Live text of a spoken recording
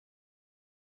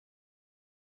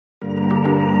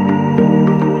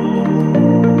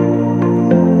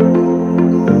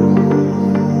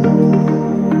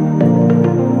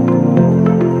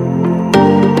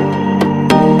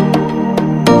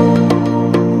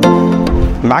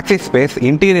Maxi space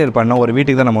interior பண்ண ஒரு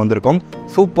வீட்டுக்கு தான் நம்ம வந்திருக்கோம்.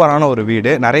 சூப்பரான ஒரு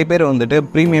வீடு. நிறைய பேர் வந்துட்டு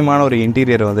ப்ரீமியமான ஒரு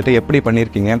இன்டீரியர் வந்துட்டு எப்படி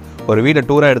பண்ணியிருக்கீங்க, ஒரு வீடை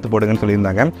டூராக எடுத்து போடுங்கன்னு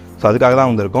சொல்லியிருந்தாங்க. ஸோ அதுக்காக தான்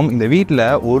வந்திருக்கோம். இந்த வீட்டில்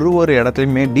ஒரு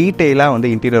இடத்துலையுமே டீட்டெயிலாக வந்து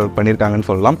இன்டீரியர் ஒர்க் பண்ணியிருக்காங்கன்னு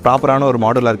சொல்லலாம். ப்ராப்பரான ஒரு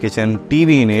மாடுலர் கிச்சன்,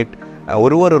 டிவி யூனிட்,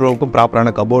 ஒரு ரூமுக்கும்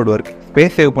ப்ராப்பரான கபோர்ட் ஒர்க்,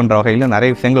 ஸ்பேஸ் சேவ் பண்ணுற வகையில்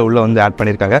நிறைய விஷயங்கள் உள்ளே வந்து ஆட்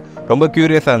பண்ணியிருக்காங்க. ரொம்ப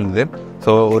க்யூரியஸாக இருந்தது.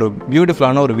 ஸோ ஒரு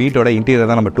பியூட்டிஃபுல்லான ஒரு வீட்டோட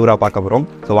இன்டீரியர் தான் நம்ம டூராக பார்க்க போகிறோம்.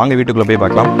 ஸோ வாங்க வீட்டுக்குள்ளே போய்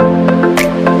பார்க்கலாம்.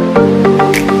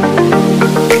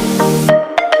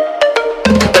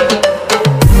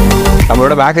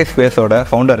 நம்மளோட மேக்ஸி ஸ்பேஸோட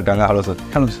ஃபவுண்டர் இருக்காங்க. Hello sir.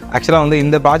 Hello sir. ஆக்சுவலாக வந்து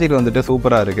இந்த ப்ராஜெக்ட் வந்துட்டு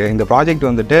சூப்பராக இருக்குது. இந்த ப்ராஜெக்ட்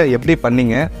வந்துட்டு எப்படி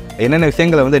பண்ணீங்க, என்னென்ன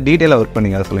விஷயங்களை வந்து டீட்டெயிலாக ஒர்க்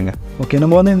பண்ணீங்க அதை சொல்லுங்கள். ஓகே,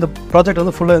 நம்ம வந்து இந்த ப்ராஜெக்ட்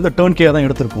வந்து ஃபுல்லாக வந்து டர்ன் கேயாக தான்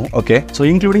எடுத்திருக்கோம். ஓகே. ஸோ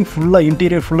இன்க்ளூடிங் ஃபுல்லாக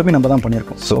இன்டீரியர் ஃபுல்லாமே நம்ம தான்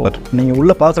பண்ணியிருக்கோம். ஸோ நீங்கள்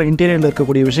உள்ள பார்க்குற இன்டீரியரில்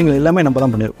இருக்கக்கூடிய விஷயங்கள் எல்லாமே நம்ம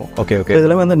தான் பண்ணியிருக்கோம். Okay okay.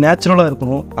 இதெல்லாம் வந்து நேச்சுரலாக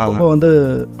இருக்கணும், ரொம்ப வந்து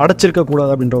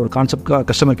அடைச்சிருக்கக்கூடாது அப்படின்ற ஒரு கான்செப்ட்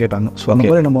கஸ்டமர் கேட்டாங்க. ஸோ அந்த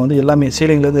மாதிரி நம்ம வந்து எல்லாமே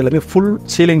சீலிங்லேருந்து எல்லாமே ஃபுல்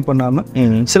சீலிங்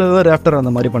பண்ணாமல் சில ரேஃப்டர்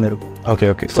அந்த மாதிரி பண்ணியிருக்கோம். Okay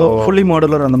okay. So fully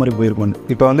modular அந்த மாதிரி போயிருக்கும்.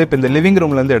 இப்போ இந்த லிவிங்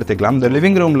ரூம்லேருந்து எடுத்துக்கலாம். இந்த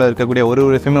லிவிங் ரூமில் இருக்கக்கூடிய ஒரு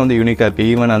விஷயமே வந்து யூனிக்காக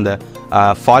இருக்குது. ஈவன் அந்த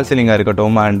ஃபால் சீலிங்காக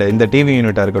இருக்கட்டும் அண்ட் இந்த டிவி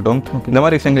யூனிட்டாக இருக்கட்டும், இந்த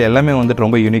மாதிரி விஷயங்கள் எல்லாமே வந்துட்டு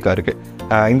ரொம்ப யூனிக்காக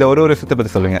இருக்குது. இந்த ஒரு விஷயத்தை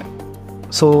பற்றி சொல்லுங்கள்.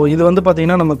 ஸோ இது வந்து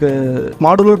பார்த்தீங்கன்னா நமக்கு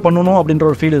மாடுலர் பண்ணணும் அப்படின்ற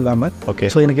ஒரு ஃபீல் இல்லாமல், ஓகே.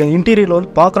 ஸோ எனக்கு இன்டீரியரில்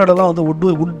வந்து பார்க்குற இடம்லாம் வந்து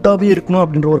வுட்டாகவே இருக்கணும்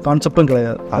அப்படின்ற ஒரு கான்செப்டும்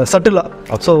கிடையாது. சட்டிலாக,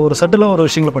 ஸோ ஒரு சட்டிலாக ஒரு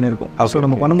விஷயங்களை பண்ணியிருக்கோம். ஸோ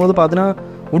நம்ம பண்ணும்போது பார்த்தீங்கன்னா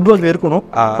வுட்வொர்க் இருக்கணும்,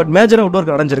 பட் மேஜராக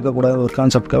வுட்வொர்க் அடைஞ்சிருக்கக்கூடாது ஒரு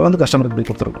கான்செப்ட்காக வந்து கஸ்டமருக்கு இப்படி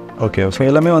கொடுத்துருக்கோம். ஓகே. ஸோ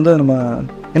எல்லாமே வந்து நம்ம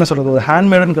என்ன சொல்கிறது, ஒரு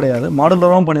ஹேண்ட்மேடுன்னு கிடையாது,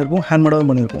 மாடுலராகவும் பண்ணியிருக்கோம், ஹேண்ட்மேடாகவும்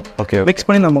பண்ணியிருக்கோம். ஓகே. மிக்ஸ்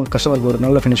பண்ணி நம்ம கஸ்டமருக்கு ஒரு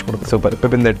நல்ல ஃபினிஷ் கொடுக்கும். சூப்பர்.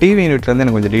 இப்போ இந்த டிவி யூனிட்லேருந்து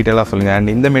எனக்கு கொஞ்சம் டீட்டெயிலாக சொல்லுங்கள்.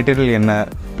 அண்ட் இந்த மெட்டீரியல் என்ன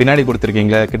பின்னாடி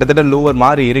கொடுத்துருக்கீங்களா? கிட்டத்தட்ட லூவர்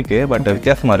மாதிரி இருக்குது, பட்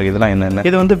வித்தியாசமாக இருக்குது. இதெல்லாம் என்னென்ன?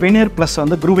 இது வந்து வெனியர் ப்ளஸ்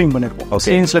வந்து க்ரூவிங் பண்ணியிருக்கோம்.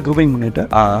 ஸ்டெயின்ஸில் க்ரூவிங் பண்ணிட்டு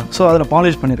ஸோ அதில்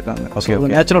பாலிஷ் பண்ணியிருக்காங்க. ஓகே.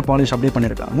 நேச்சுரல் பாலிஷ் அப்படியே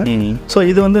பண்ணியிருக்காங்க. ஸோ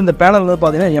இது வந்து இந்த பேனல் வந்து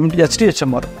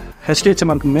பார்த்தீங்கன்னா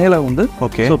HDHMRக்கு மேலே வந்து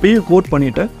ஓகே. ஸோ பியூ கோட்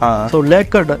பண்ணிட்டு, ஸோ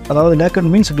லேக்கர்ட், அதாவது லேக்கர்ட்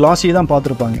மீன்ஸ் கிளாஸி தான்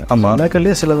பார்த்துருப்பாங்க. ஆமாம்.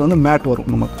 லேக்கர்லேயே சிலது வந்து மேட் வரும்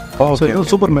நமக்கு. ஸோ இது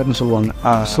சூப்பர் மேட்னு சொல்லுவாங்க.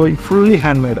 So fully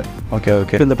handmade. Okay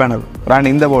okay. இந்த பேனல்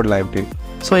பிராண்ட் இந்த போர்டில் எப்படி?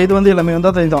 ஸோ இது வந்து எல்லாமே வந்து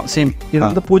அதுதான் சேம். இது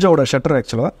வந்து பூஜாவோட ஷட்டர்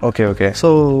ஆக்சுவலாக. Okay okay.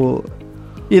 ஸோ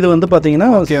இது வந்து பார்த்தீங்கன்னா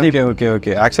ஓகே ஓகே ஓகே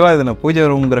ஓகே. ஆக்சுவலாக இது நான் பூஜை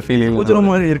ரூம்ங்கிற ஃபீலிங், பூஜை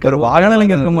ரூம் மாதிரி இருக்கிற வாகனங்கள்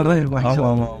இருக்கிற மாதிரி தான் இருக்கும். ஆமாம்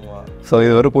ஆமாம் ஆமாம். ஸோ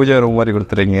இது ஒரு பூஜை ரூம் மாதிரி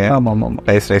கொடுத்துறீங்க. ஆமாம் ஆமாம்.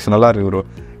 ரைஸ் நல்லா இருக்கு ப்ரோ.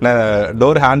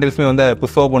 டோர் ஹேண்டில்ஸுமே வந்து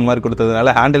புஷ் ஓப்பன் மாதிரி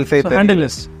கொடுத்ததுனால ஹேண்டில்ஸே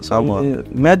ஹேண்டில்ஸ்.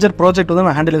 மேஜர் ப்ராஜெக்ட் வந்து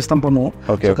நான் ஹேண்டில்ஸ் தான் பண்ணுவோம்.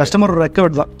 ஓகே. கஸ்டமர் ஒரு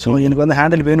ரெக்கவர்ட் தான். ஸோ எனக்கு வந்து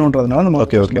ஹேண்டில் வேணுன்றதுனால நம்ம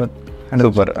ஓகே ஓகே.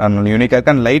 சூப்பர். அந்த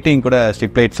யூனிக்காக அண்ட் லைட்டிங் கூட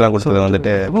ஸ்ட்ரிப் லைட்ஸ்லாம் கொடுத்தது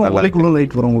வந்துட்டு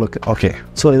லைட் வரும் உங்களுக்கு. ஓகே.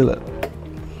 ஸோ இதில்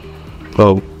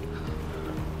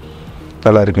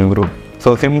நல்லா இருக்குங்க ப்ரோ. ஸோ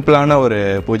சிம்பிளான ஒரு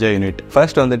பூஜை யூனிட்.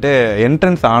 ஃபர்ஸ்ட் வந்துட்டு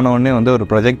என்ட்ரன்ஸ் ஆனோடனே வந்து ஒரு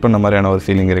ப்ரொஜெக்ட் பண்ண மாதிரியான ஒரு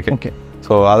ஃபீலிங் இருக்குது. ஓகே.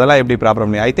 ஸோ அதெல்லாம் எப்படி ப்ராப்பர்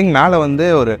பண்ணி, ஐ திங்க் மேலே வந்து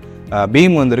ஒரு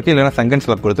பீம் வந்துருக்கு, இல்லைன்னா சங்கன்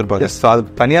ஸ்லாப் கொடுத்துருப்பாங்க. ஸோ அது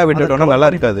தனியாக விட்டுட்டோன்னா நல்லா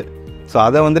இருக்காது. ஸோ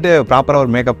அதை வந்துட்டு ப்ராப்பராக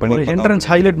ஒரு மேக்கப் பண்ணி என்ட்ரன்ஸ்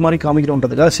ஹைலைட் மாதிரி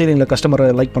காமிக்கிறோன்றதுக்காக சீலிங்கில் கஸ்டமர்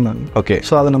லைக் பண்ணாங்க. ஓகே.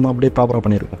 ஸோ அதை நம்ம அப்படியே ப்ராப்பராக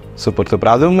பண்ணியிருக்கோம். Super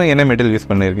super. அதுவுமே என்ன மெட்டீரியல்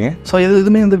யூஸ் பண்ணியிருக்கீங்க? ஸோ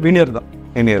இதுவுமே வந்து வினியர் தான்.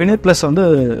 வினியர் ப்ளஸ் வந்து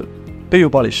பியூ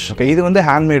பாலிஷ். ஓகே. இது வந்து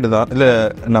ஹேண்ட்மேடு தான், இல்லை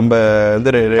நம்ம வந்து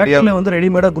ரெடியாக வந்து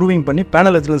ரெடிமேடாக க்ரூவிங் பண்ணி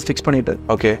பேனல் இதில் ஸ்டிக்ஸ் பண்ணிட்டு,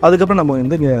 ஓகே, அதுக்கப்புறம் நம்ம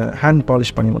வந்து இங்கே ஹேண்ட்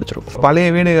பாலிஷ் பண்ணி முடிச்சிருக்கோம். பழைய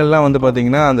வீடுகள்லாம் வந்து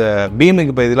பார்த்தீங்கன்னா அந்த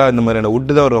பீமுக்கு பதிலாக இந்த மாதிரியான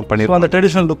வுட்டு தான் ஒரு பண்ணிருக்கோம். அந்த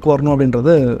ட்ரெடிஷ்னல் லுக் வரணும்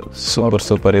அப்படின்றது. Super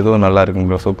super. இதுவும் நல்லா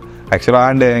இருக்குங்க சூப்பர். ஆக்சுவலாக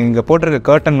அண்ட் இங்கே போட்டிருக்க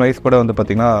கர்டன் வைஸ் கூட வந்து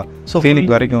பார்த்தீங்கன்னா ஃபீலிங்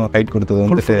வரைக்கும் ஹைட் கொடுத்தது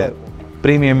வந்துட்டு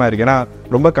ப்ரீமியமாக இருக்குது. ஏன்னா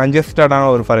ரொம்ப கன்ஜஸ்டடான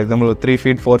ஒரு ஃபார் எக்ஸாம்பிள் 3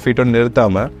 feet 4 feet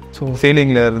நிறுத்தாமல்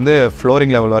சீலிங்கில் இருந்து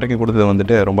ஃப்ளோரிங் லெவல் வரைக்கும் கொடுத்தது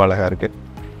வந்துட்டு ரொம்ப அழகாக இருக்குது.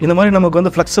 இந்த மாதிரி நமக்கு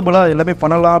வந்து ஃப்ளெக்சிபிளாக எல்லாமே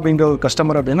பண்ணலாம் அப்படிங்கிற ஒரு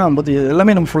கஸ்டமர் அப்படின்னா நம்ம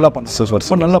எல்லாமே நம்ம ஃபுல்லாக பண்ணலாம்.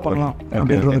 ஸோ நல்லா பண்ணலாம்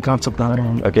அப்படின்ற ஒரு கான்செப்ட்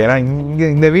தான். ஓகே. ஏன்னா இங்கே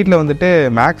இந்த வீட்டில் வந்துட்டு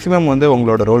மேக்ஸிமம் வந்து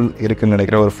உங்களோட ரோல் இருக்குதுன்னு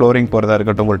நினைக்கிறேன். ஒரு ஃப்ளோரிங் போகிறதா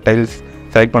இருக்கட்டும், ஒரு டைல்ஸ்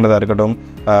செலக்ட் பண்ணுறதா இருக்கட்டும்,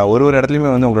 ஒரு இடத்துலையுமே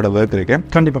வந்து உங்களோட ஒர்க் இருக்கு.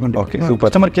 கண்டிப்பாக. Okay super.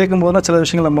 கஸ்டமர் கேட்கும்போது தான் சில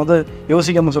விஷயங்கள் நம்ம வந்து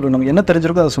யோசிக்காமல் சொல்லணும். நமக்கு என்ன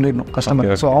தெரிஞ்சிருக்கோ அதை சொல்லிடணும் கஸ்டமர்.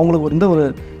 ஸோ அவங்களுக்கு வந்து ஒரு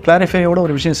கிளாரிஃபையோட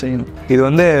ஒரு விஷயம் செய்யணும். இது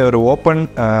வந்து ஒரு ஓப்பன்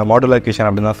மாடுலர் கிச்சன்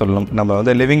அப்படின்னு தான் சொல்லணும். நம்ம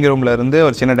வந்து லிவிங் ரூமில் இருந்து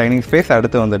ஒரு சின்ன டைனிங் ஸ்பேஸ்,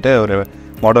 அடுத்து வந்துட்டு ஒரு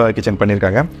மாடுலர் கிச்சன்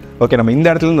பண்ணியிருக்காங்க. ஓகே. நம்ம இந்த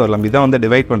இடத்துலேருந்து வரலாம். இதுதான் வந்து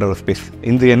டிவைட் பண்ணுற ஒரு ஸ்பேஸ்.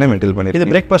 இது என்ன மெட்டீரியல் பண்ணி?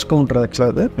 இது பிரேக்ஃபாஸ்ட் கவுண்டர்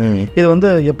ஆக்சுவலாக. இது வந்து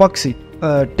எபாக்சி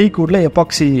டீ கூட்ல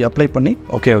எபாக்சி அப்ளை பண்ணி,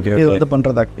 ஓகே ஓகே, இது வந்து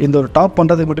பண்ணுறதா. இந்த ஒரு டாப்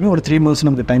பண்ணுறதுக்கு மட்டுமே ஒரு 3 months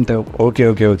நமக்கு டைம் தேவை. Okay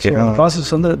okay okay.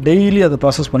 ப்ராசஸ் வந்து டெய்லி அதை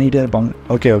ப்ராசஸ் பண்ணிகிட்டே இருப்பாங்க.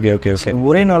 Okay okay okay okay.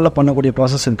 ஒரே நாளில் பண்ணக்கூடிய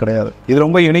ப்ராசஸ் இது கிடையாது. இது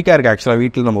ரொம்ப யூனிக்காக இருக்குது ஆக்சுவலாக.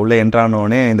 வீட்டில் நம்ம உள்ளே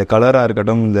என்ட்ரானோடனே இந்த கலராக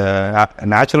இருக்கட்டும், இந்த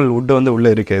நேச்சுரல் வுட்டு வந்து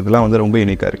உள்ளே இருக்குது, இதெல்லாம் வந்து ரொம்ப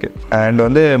யூனிக்காக இருக்குது. அண்ட்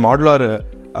வந்து மாடுலர்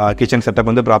கிச்சன் செட்டப்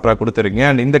வந்து ப்ராப்பராக கொடுத்துருக்கீங்க.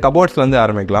 அண்ட் இந்த கபோர்ட்ஸ் வந்து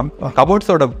ஆரம்பிக்கலாம்.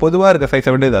 கபோர்ட்ஸோட பொதுவாக இருக்க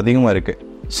சைஸை விட இது அதிகமாக இருக்குது.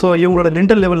 ஸோ இவங்களோட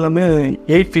லிண்டல் லெவல் எல்லாமே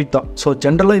 8 feet தான். ஸோ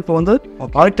ஜென்ரலாக இப்போ வந்து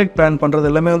ஆர்கிடெக்ட் பிளான் பண்ணுறது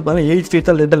எல்லாமே வந்து 8 feet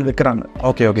தான் லிண்டல் வைக்கிறாங்க.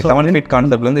 Okay okay. 7 feet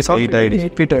கான்செப்ட்லேருந்து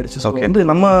 8 feet ஆயிடுச்சு. ஸோ வந்து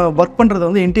நம்ம ஒர்க் பண்ணுறது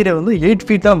வந்து இன்டீரியர் வந்து 8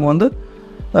 feet தான் நம்ம வந்து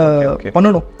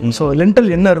பண்ணணும். ஸோ லென்டல்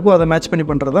என்ன இருக்கோ அதை மேட்ச் பண்ணி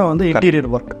பண்ணுறது தான் வந்து இன்டீரியர்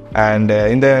ஒர்க். அண்ட்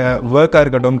இந்த ஒர்க்காக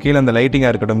இருக்கட்டும், கீழே இந்த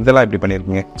லைட்டிங்காக இருக்கட்டும், இதெல்லாம் எப்படி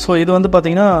பண்ணியிருக்கீங்க? ஸோ இது வந்து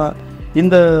பார்த்தீங்கன்னா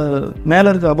இந்த மேலே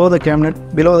இருக்க above the cabinet,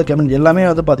 below the cabinet எல்லாமே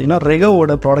வந்து பார்த்தீங்கன்னா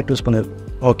ரெகோவோட ப்ராடக்ட் யூஸ் பண்ணிருக்கு.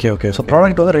 Okay okay. ஸோ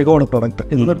ப்ராடக்ட் வந்து ரெகோவோட ப்ராடக்ட்.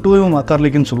 இது வந்து 2mm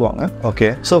அக்கார்லிக்னு சொல்லுவாங்க. ஓகே.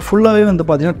 ஸோ ஃபுல்லாகவே வந்து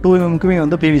பார்த்தீங்கன்னா 2mmக்குமே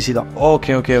வந்து பிவிசி தான்.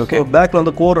 Okay okay okay. பேக்கில்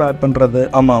வந்து கோர் ஆட் பண்ணுறது,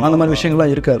 ஆமாம், அந்த மாதிரி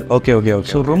விஷயங்கள்லாம் இருக்காது. Okay okay okay.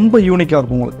 ஸோ ரொம்ப யூனிக்காக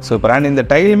இருக்கும் உங்களுக்கு. ஸோ பிராண்ட் இந்த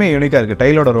டைலுமே யூனிக்காக இருக்குது.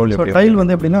 டைலோட ரோல் எப்படி? டைல்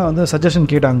வந்து எப்படின்னா வந்து சஜஷன்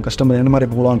கேட்டாங்க, கஸ்டமர் என்ன மாதிரி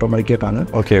போகலான்ற மாதிரி கேட்டாங்க.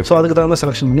 ஓகே. ஸோ அதுக்கு தகுந்த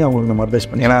செலக்ஷன் பண்ணி அவங்களுக்கு நம்ம அட்வைஸ்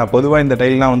பண்ணி. ஏன்னா பொதுவாக இந்த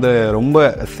டைல்லாம் வந்து ரொம்ப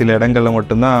சில இடங்களில்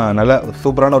மட்டும்தான் நல்லா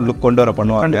சூப்பரான ஒரு லுக் கொண்டு வர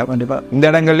பண்ணுவாங்க. கண்டிப்பாக இந்த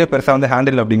இடங்கள்லேயே பெருசாக வந்து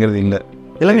ஹேண்டில் அப்படிங்கிறது இல்லை.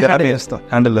 எல்லாமே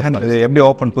ஹேண்டில் இது எப்படி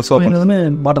ஓப்பன் புஷ் ஓப்பன்? இதுவுமே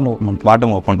bottom open.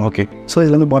 Bottom open. Okay. So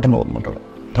இதுல இருந்து பாட்டம் ஓப்பன் பண்ணுறோம்.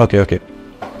 Okay okay.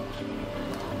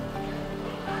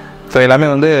 ஸோ எல்லாமே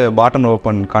வந்து பாட்டம்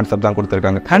ஓப்பன் கான்செப்ட் தான்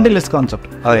கொடுத்துருக்காங்க. ஹேண்டில்லெஸ் கான்செப்ட்.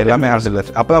 அது எல்லாமே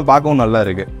ஹேண்டில்லெஸ். அப்போ தான் பார்க்கவும் நல்லா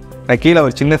இருக்குது. கீழே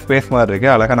ஒரு சின்ன ஸ்பேஸ் மாதிரி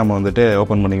இருக்குது, அழகாக நம்ம வந்துட்டு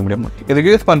ஓப்பன் பண்ணிக்க முடியும்.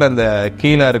 இதுக்கு யூஸ் பண்ணுற இந்த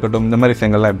கீழே இருக்கட்டும், இந்த மாதிரி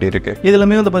விஷயங்கள்லாம் எப்படி இருக்குது?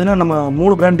 இதுலமே வந்து பார்த்தீங்கன்னா நம்ம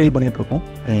 3 பிராண்ட் டீல் பண்ணிட்டு இருக்கோம்.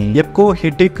 எப்கோ,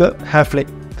 ஹிட்டிக், ஹேஃப்லே.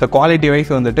 ஸோ குவாலிட்டி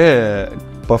வைஸ் வந்துட்டு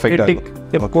பர்ஃபெக்ட்.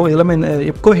 எப்கோ எல்லாமே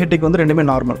எப்கோ ஹெட்டிக் வந்து ரெண்டுமே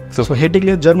நார்மல். ஸோ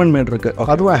ஹெட்டிக்லேயே ஜெர்மன் மேட் இருக்குது,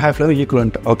 அதுவும் ஹேஃப்லே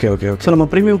equivalent. Okay okay okay. So நம்ம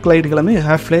ப்ரீமியம் கிளைட் எல்லாமே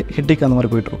ஹேஃப்லே, ஹெட்டிக் அந்த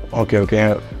மாதிரி போயிட்டு இருக்கும். Okay okay.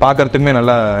 பார்க்கறதுக்குமே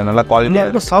நல்லா நல்லா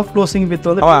குவாலிட்டி, சாஃப்ட் க்ளோசிங்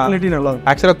வித் வந்து குவாலிட்டி நல்லா இருக்கும்.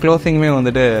 ஆக்சுவலாக க்ளோசிங்குமே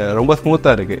வந்துட்டு ரொம்ப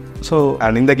ஸ்மூத்தாக இருக்குது. ஸோ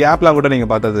அண்ட் இந்த கேப்லாம் கூட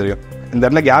நீங்கள் பார்த்தா தெரியும், இந்த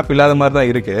இடத்துல கேப் இல்லாத மாதிரி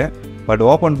தான் இருக்குது. பட்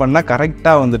ஓப்பன் பண்ணால்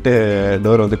கரெக்டாக வந்துட்டு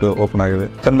டோர் வந்துட்டு ஓப்பன் ஆகுது.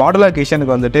 ஸோ மாடுலர்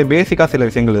கிச்சனுக்கு வந்துட்டு பேசிக்காக சில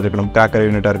விஷயங்கள் இருக்கணும். கிராக்கர்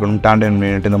யூனிட்டாக இருக்கணும், டாண்டன்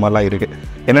யூனிட், இந்த மாதிரிலாம் இருக்குது.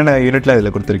 என்னென்ன யூனிட்டில்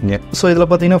இதில் கொடுத்துருக்கீங்க? ஸோ இதில்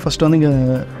பார்த்தீங்கன்னா ஃபஸ்ட்டு வந்து இங்கே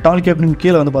டால் கேபின்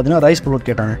கீழே வந்து பார்த்தீங்கன்னா ரைஸ் ப்ளோட்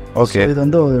கேட்டாங்க. ஓகே. இது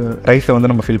வந்து ரைஸை வந்து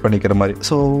நம்ம ஃபில் பண்ணிக்கிற மாதிரி.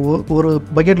 ஸோ ஒரு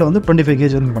பக்கெட்டில் வந்து 25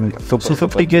 kg வரைக்கும் பண்ணிக்கலாம். So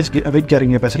 50 kg wait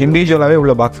carrying capacity. இண்டிவிஜுவலாகவே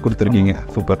உள்ள பாக்ஸ் கொடுத்துருக்கீங்க.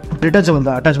 சூப்பர். டிட்டாச்சபிள்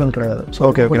தான், அட்டாச்மெண்ட் கிடையாது. So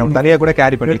okay okay. நம்ம தனியாக கூட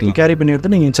கேரி பண்ணி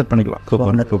எடுத்து நீங்கள் இன்செர்ட் பண்ணிக்கலாம்.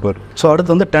 சூப்பர். ஸோ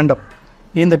அடுத்து வந்து டேண்டம்.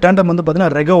 இந்த டேண்டம் வந்து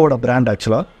பார்த்தீங்கன்னா ரெகோவோட பிராண்ட்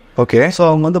ஆக்சுவலாக. ஓகே. ஸோ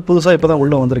அவங்க வந்து புதுசாக இப்போ தான்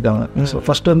உள்ளே வந்திருக்காங்க. ஸோ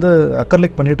ஃபஸ்ட்டு வந்து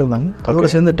அக்கர்லிக் பண்ணிட்டு இருந்தாங்க, அதோட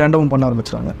சேர்ந்து டேண்டமும் பண்ண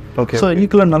ஆரம்பிச்சிட்டாங்க. ஓகே. ஸோ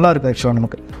ஈக்குவலாக நல்லா இருக்குது ஆக்சுவலாக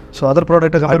நமக்கு. ஸோ அதர்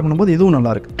ப்ராடக்ட்டை கம்பேர் பண்ணும்போது இதுவும்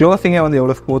நல்லா இருக்குது. க்ளோசிங்கே வந்து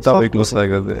எவ்வளோ ஸ்மூத்தாக போய் க்ளோஸ்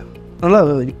ஆகுது. நல்லா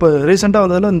இப்போ ரீசெண்டாக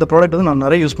வந்ததில் இந்த ப்ராடக்ட் வந்து நான்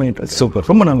நிறைய யூஸ் பண்ணிட்டு இருக்கேன். சூப்பர்,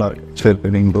 ரொம்ப நல்லா இருக்கு.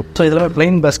 சரி நீங்கள். ஸோ இதெல்லாம்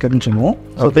பிளைன் பேஸ்கெட்னு சொல்லுவோம்.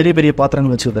 ஸோ பெரிய பெரிய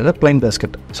பாத்திரங்கள் வச்சுக்கிறதுல பிளைன்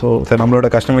பேஸ்கெட். ஸோ சார் நம்மளோட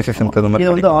கஸ்டமைசேஷன்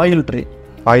இது வந்து ஆயில் ட்ரே,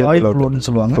 ஆயில் ப்ளோட்னு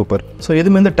சொல்லுவாங்க. சூப்பர். ஸோ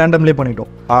எதுவுமே வந்து டேண்டம்லேயே பண்ணிட்டோம்.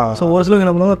 ஸோ ஒரு சிலருக்கு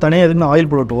என்ன பண்ணுவாங்க, தனியாக எதுக்கு ஆயில்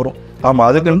ப்ளோட் வரும். ஆமாம்,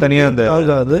 அதுக்குன்னு தனியாக அந்த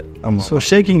ஆகாது. ஆமாம். ஸோ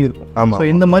ஷேக்கிங் இருக்கும். ஆமாம். ஸோ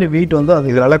இந்த மாதிரி வெயிட் வந்து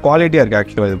அது இது நல்லா குவாலிட்டியாக இருக்குது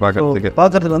ஆக்சுவலாக. இது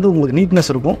பார்க்கறதுக்கு வந்து உங்களுக்கு நீட்னஸ்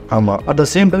இருக்கும். ஆமாம். அட் த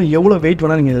சேம் டைம் எவ்வளோ வெயிட்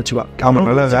வேணால் நீங்கள் வச்சுக்கலாம். ஆமாம்,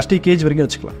 நல்லா 60 kg வரைக்கும்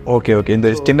வச்சுக்கலாம். Okay okay.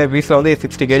 இந்த சின்ன பீஸில் வந்து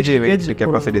 60 kg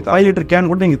கெப்பாசிட்டி தான். 5 லிட்டர் கேன்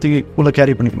கூட நீங்கள் தூக்கி உள்ள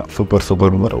கேரி பண்ணிக்கலாம். Super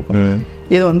super.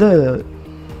 இது வந்து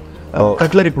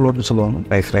கட்லரி ப்ளோட்னு சொல்லுவாங்க.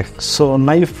 Nice nice. So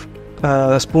knife,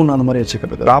 spoon அந்த மாதிரி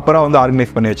வச்சுக்கிறது ப்ராப்பராக வந்து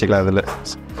ஆர்கனைஸ் பண்ணி வச்சுக்கலாம் அதில்.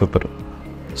 சூப்பர்.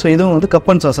 ஸோ இதுவும் வந்து கப்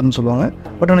அண்ட் சாசர்னு சொல்லுவாங்க.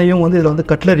 பட் ஆனால் இவங்க வந்து இதில் வந்து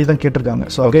கட்லரி தான் கேட்டிருக்காங்க.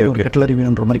 ஸோ ஓகே கட்லரி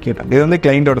வேணுன்ற மாதிரி கேட்டாங்க. இது வந்து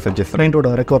கிளைண்டோட சஜஸ்ட், கிளைண்டோட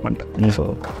ரெக்குவயர்மெண்ட். ஸோ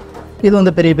இது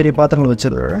வந்து பெரிய பெரிய பாத்திரங்கள்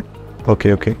வச்சிருக்காங்க.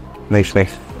 Okay okay. Nice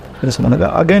nice.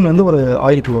 சொன்னாங்க அகைன் வந்து ஒரு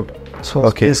ஆயில் ப்ளோட். So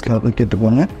okay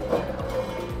கேட்டுக்குவாங்க.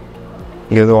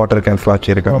 இது வாட்டர் கேன்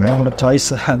ஃப்ளாச் இருக்காங்க, அவங்களோட சாய்ஸ்.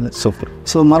 சூப்பர்.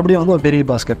 ஸோ மறுபடியும் வந்து ஒரு பெரிய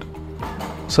பாஸ்கெட்.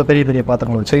 ஸோ பெரிய பெரிய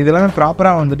பாத்திரங்கள் வச்சு இதெல்லாம்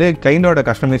ப்ராப்பராக வந்துட்டு கிளைண்டோட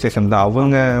கஸ்டமைசேஷன் தான்.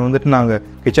 அவங்க வந்துட்டு நாங்கள்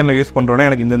கிச்சனில் யூஸ் பண்ணுறோன்னா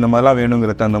எனக்கு இந்த மாதிரிலாம்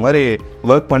வேணுங்கிறது அந்த மாதிரி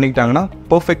ஒர்க் பண்ணிக்கிட்டாங்கன்னா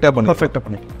பர்ஃபெக்டாக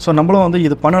பண்ணி. ஸோ நம்மளும் வந்து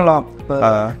இது பண்ணலாம்.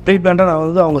 ப்ரீ பிளான்டாக நான்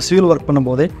வந்து அவங்க சிவில் ஒர்க்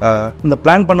பண்ணும்போதே, இந்த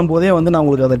பிளான் பண்ணும்போதே வந்து நான்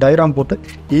உங்களுக்கு அதை டயக்ராம் போட்டு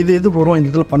இது வரும், இந்த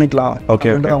இதில் பண்ணிக்கலாம்.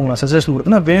 ஓகே. அவங்க சஜஷன்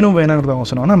கொடுத்து நான் வேணுங்கிறது அவங்க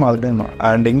சொன்னாங்கன்னா நம்ம அதுக்கு தான்.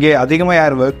 அண்ட் இங்கே அதிகமாக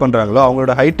யார் ஒர்க் பண்ணுறாங்களோ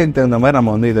அவங்களோட ஹைட்டுக்கு தகுந்த மாதிரி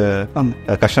நம்ம வந்து இதை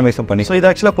கஸ்டமைஸும் பண்ணி. ஸோ இது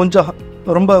ஆக்சுவலாக கொஞ்சம்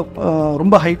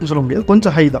ரொம்ப ஹைட்னு சொல்ல முடியாது,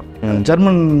 கொஞ்சம் ஹை தான்.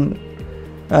 ஜெர்மன்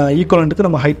ஈக்குவலண்ட்டுக்கு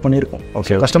நம்ம ஹைட் பண்ணியிருக்கோம்.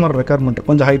 ஓகே. கஸ்டமர் ரெக்குயர்மெண்ட்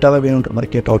கொஞ்சம் ஹைட்டாக தான் வேணுன்ற மாதிரி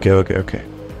கேட்டோம். Okay okay okay.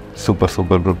 Super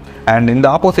super bro. And இந்த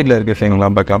ஆப்போசிட்டில் இருக்க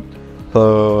விஷயங்கள்லாம் பார்க்கலாம். ஸோ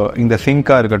இந்த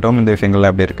சிங்காக இருக்கட்டும், இந்த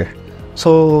விஷயங்கள்லாம் எப்படி இருக்குது?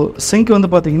 ஸோ சிங்க் வந்து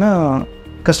பார்த்தீங்கன்னா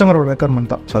கஸ்டமரோட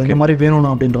ரெக்குயர்மெண்ட் தான். ஸோ இந்த மாதிரி வேணும்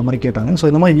அப்படின்ற மாதிரி கேட்டாங்க. ஸோ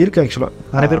இந்த மாதிரி இருக்குது ஆக்சுவலாக,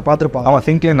 நிறைய பேர் பார்த்துருப்பாங்க. ஆமாம்,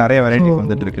 சிங்க்லேயே நிறைய வெரைட்டி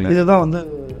வந்துட்டு இருக்குல்ல. இதுதான் வந்து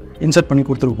இன்சர்ட் பண்ணி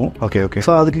கொடுத்துருக்கோம். Okay okay.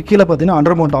 ஸோ அதுக்கு கீழே பார்த்தீங்கன்னா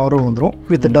அண்டர்மவுண்ட் ஆரோ வந்துடும்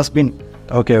with dustbin.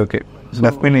 Okay okay.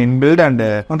 Dustbin inbuilt and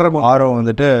அண்டர்மவுண்ட் ஆரோ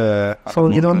வந்துட்டு. ஸோ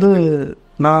இது வந்து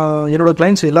நான் என்னோட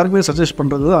கிளைண்ட்ஸ் எல்லாருக்குமே சஜஸ்ட்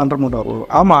பண்ணுறது அண்டர்மவுண்ட் ஆரோ.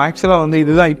 ஆமாம், ஆக்சுவலாக வந்து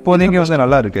இதுதான் இப்போதைக்கு வந்து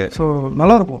நல்லா இருக்குது. ஸோ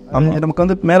நல்லாயிருக்கும். நமக்கு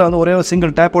வந்து மேலே வந்து ஒரே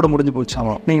சிங்கிள் டேப்போட முடிஞ்சு போச்சு.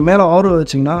 ஆமாம். நீங்கள் மேலே ஆரோ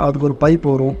வச்சிங்கன்னா அதுக்கு ஒரு பைப்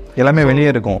வரும், எல்லாமே வெளியே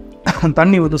இருக்கும்,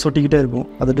 தண்ணி வந்து சொட்டிக்கிட்டே இருக்கும்,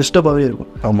 அது டிஸ்டர்பாகவே இருக்கும்.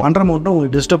 ஆமாம். அண்டர்மவுண்ட்டும்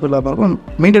உங்களுக்கு டிஸ்டர்ப் இல்லாமல் இருக்கும்,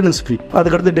 மெயின்டெனன்ஸ் ஃப்ரீ.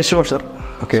 அதுக்கடுத்து dish washer.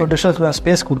 Okay. So dish washer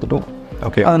space கொடுத்துட்டோம்.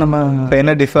 ஓகே. அது நம்ம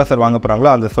என்ன டிஷ்வாஷர் வாங்க போகிறாங்களோ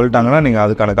அதை சொல்லிட்டாங்கன்னா நீங்கள்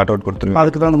அதுக்கான கட் அவுட் கொடுத்துருங்க.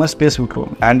 அதுக்கு தான் அந்த மாதிரி ஸ்பேஸ்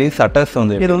விட்டுருவோம். அண்ட் இது சட்டர்ஸ்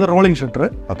வந்து இது வந்து ரோலிங் ஷட்டர்.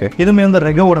 ஓகே. இதுவுமே வந்து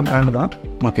ரெகோவோட பிராண்டு தான்.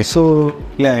 ஓகே. ஸோ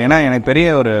இல்லை, ஏன்னா எனக்கு பெரிய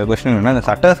ஒரு கொஸ்டின் என்னன்னா, இந்த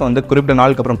சட்டர்ஸ் வந்து குறிப்பிட்ட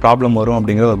நாளுக்கு அப்புறம் ப்ராப்ளம் வரும்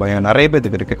அப்படிங்கிற ஒரு பயம் நிறைய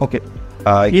பேருக்கு இருக்குது. ஓகே.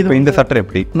 இது இந்த சட்டர்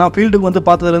எப்படி? நான் ஃபீல்டுக்கு வந்து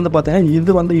பார்த்ததுலேருந்து பார்த்தீங்கன்னா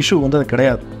இது வந்து இஷ்யூ வந்து அது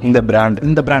கிடையாது. இந்த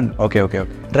brand okay okay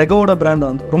okay. ரெகோவோட brand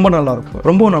வந்து ரொம்ப நல்லாயிருக்கும்,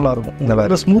 ரொம்ப நல்லாயிருக்கும். இந்த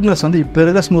வேறு ஸ்மூத்னஸ் வந்து இப்போ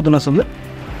இருக்கிற ஸ்மூத்னஸ் வந்து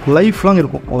லைஃப் லாங்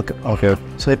இருக்கும் உங்களுக்கு. ஓகே.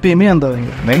 ஸோ எப்பயுமே அந்த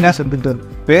மெயினாக இருந்துகிட்டு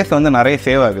ஸ்பேஸ் வந்து நிறைய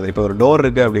சேவ் ஆகுது. இப்போ ஒரு டோர்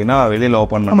இருக்குது அப்படின்னா வெளியில்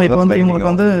ஓப்பன் பண்ணலாம். இப்போ வந்து உங்களுக்கு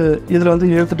வந்து இதில் வந்து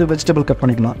எடுத்துகிட்டு வெஜிடபிள் கட்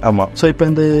பண்ணிக்கலாம். ஆமாம். ஸோ இப்போ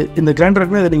இந்த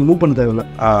கிரைண்டருக்குமே இதை நீங்கள் மூவ் பண்ண தேவையில்லை,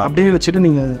 அப்படியே வச்சுட்டு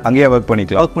நீங்கள் அங்கேயே ஒர்க்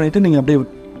பண்ணிட்டு நீங்கள் அப்படியே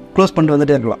க்ளோஸ் பண்ணிட்டு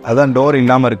வந்துட்டே இருக்கலாம். அதான் டோர்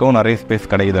இல்லாமல் இருக்கும், நிறைய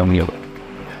ஸ்பேஸ் கிடைக்குது அவங்களுக்கு.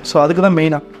 ஸோ அதுக்கு தான்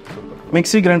மெயினாக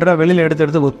மிக்ஸி கிரைண்டராக வெளியில்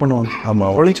எடுத்து ஒர்க் பண்ணுவாங்க.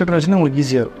 ஆமாம். ரோலிங் ஷட்டர் வச்சுன்னா உங்களுக்கு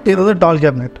ஈஸியாக இருக்கும். இது வந்து டால்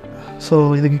கேபினெட். ஸோ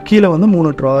இதுக்கு கீழே வந்து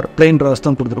 3 ட்ரார் பிளைன் ட்ரார்ஸ்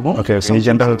தான் கொடுத்துருக்கோம். ஓகே.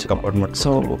 General compartment.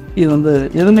 ஸோ இது வந்து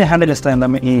எதுவுமே ஹேண்டில்லெஸ் தான்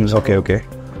எல்லாமே. Okay okay.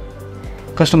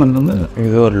 கஸ்டமர் வந்து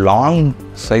இது ஒரு லாங்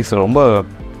சைஸ், ரொம்ப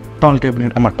டால்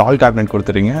கேபினெட். ஆமாம், டால் கேபினெட்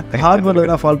கொடுத்துறீங்க. ஹார்ட்வேரில்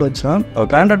தான் ஃபால்ட் வச்சுன்னா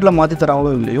பிராண்டடில் மாற்றி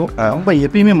தராங்களோ இல்லையோ ரொம்ப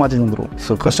எப்பயுமே மாற்றி வந்துடும்.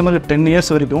 ஸோ கஸ்டமருக்கு 10 years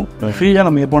வரைக்கும் ஃப்ரீயாக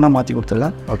நம்ம எப்போனா மாற்றி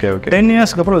கொடுத்துடலாம். Okay okay. 10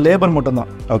 yearsக்கு அப்புறம் லேபர் மட்டும்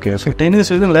தான். ஓகே. ஸோ 10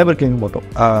 years வரைக்கும் லேபர் கேட்க மாட்டோம்.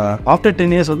 ஆஃப்டர்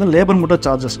 10 years வந்து லேபர் மட்டும்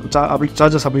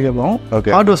சார்ஜஸ் அப்ளிகேட் பண்ணுவோம்.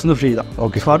 ஓகே. ஹார்ட்வேர்ஸ் வந்து ஃப்ரீ தான்.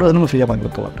 ஓகே. ஹார்ட்வேர் நம்ம ஃப்ரீயாக பண்ணி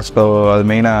கொடுத்துருவோம். ஸோ அது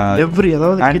மெயினாக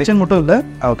அதாவது கிச்சன் மட்டும் இல்லை.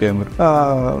 ஓகே.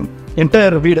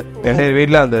 என்டையர்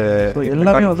வீட்டில் அது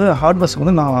எல்லாமே வந்து ஹார்ட்வேர்ஸ்க்கு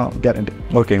வந்து நான் கேரண்டி.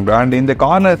 ஓகேங்க. அண்ட் இந்த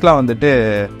கார்னர்ஸ்லாம் வந்துட்டு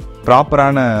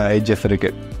ப்ராப்பரான எட்ஜஸ்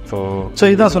இருக்குது. ஸோ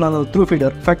இதுதான் சொன்ன அந்த த்ரூ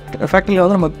ஃபீடர் ஃபேக்ட்ரியில்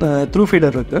வந்து நம்ம த்ரூ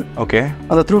ஃபீடர் இருக்குது. ஓகே.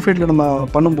 அந்த த்ரூ ஃபீடரில் நம்ம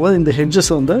பண்ணும்போது இந்த ஹெட்ஜஸ்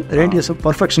வந்து ரேடியஸ்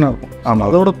பர்ஃபெக்ஷனாக இருக்கும். ஆமாம்.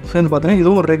 அதோட சேர்ந்து பார்த்தீங்கன்னா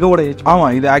இதுவும் ஒரு ரெகோவோட எட்ஜ்.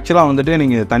 ஆமாம். இது ஆக்சுவலாக வந்துட்டு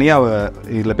நீங்கள் தனியாக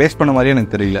இதில் பேஸ்ட் பண்ண மாதிரியே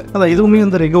எனக்கு தெரியல. அதான் இதுவுமே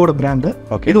வந்து ரெகோவோட பிராண்டு.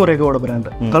 ஓகே. இது ஒரு ரெகோவோட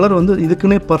பிராண்டு. கலர் வந்து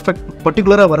இதுக்குன்னே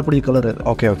பர்டிகுலராக வரக்கூடிய கலர் இது.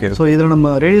 Okay okay. ஸோ இதில்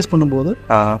நம்ம ரேடியஸ் பண்ணும்போது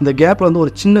இந்த கேப்பில் வந்து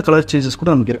ஒரு சின்ன கலர் சேஞ்சஸ்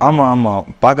கூட நமக்கு இருக்கு. ஆமாம் ஆமாம்.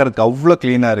 பார்க்கறதுக்கு அவ்வளோ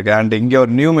க்ளீனாக இருக்குது. அண்ட் இங்கே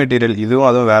ஒரு நியூ மெட்டீரியல்,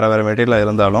 அதுவும் வேறு மெட்டீரியலாக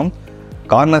இருந்தாலும்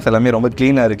கார்னர்ஸ் எல்லாமே ரொம்ப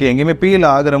க்ளீனாக இருக்குது. எங்கேயுமே பீல்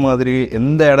ஆகிற மாதிரி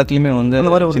எந்த இடத்துலையுமே வந்து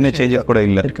சின்ன சேஞ்சஸ் கூட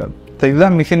இல்லை. இருக்காது. ஸோ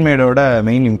இதுதான் machine மேடோட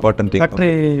main important thing. Factory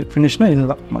ஃபினிஷ்னா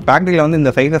இதுதான். ஃபேக்ட்ரியில் வந்து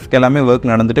இந்த சைஸஸ்க்கு எல்லாமே ஒர்க்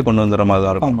நடந்துட்டு கொண்டு வந்துடுற மாதிரி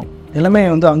தான் இருக்கும். ஆமாம். எல்லாமே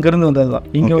வந்து அங்கேருந்து வந்தது தான்.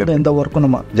 இங்கே வந்து எந்த ஒர்க்கும்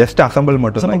நம்ம ஜஸ்ட் அசம்பிள்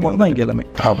மட்டும் தான் இங்கே எல்லாமே.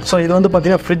 ஸோ இது வந்து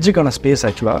பார்த்தீங்கன்னா ஃப்ரிட்ஜுக்கான ஸ்பேஸ்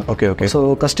ஆக்சுவலாக. Okay okay. So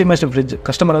customised fridge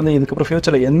customer வந்து இதுக்கப்புறம்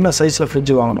ஃபியூச்சரில் என்ன சைஸில்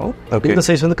ஃப்ரிட்ஜ் வாங்கணும், இந்த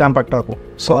சைஸ் வந்து காம்பாக்டாக இருக்கும்.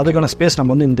 ஸோ அதுக்கான ஸ்பேஸ்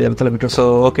நம்ம வந்து இந்த இடத்துல விட்டு. So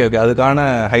okay okay. அதுக்கான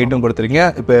ஹைட்டும் கொடுத்துருக்கீங்க.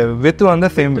 இப்போ வித்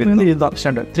வந்து சேம் வித் வந்து இதுதான்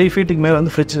ஸ்டாண்டர்ட். 3 feet மேலே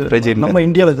வந்து ஃப்ரிட்ஜ் நம்ம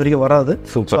இந்தியாவில் இது வரைக்கும் வராது.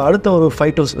 ஸோ அடுத்த ஒரு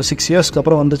 5 to 6 yearsக்கு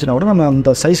அப்புறம் வந்துச்சுன்னா கூட நம்ம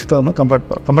அந்த சைஸ்க்கு வந்து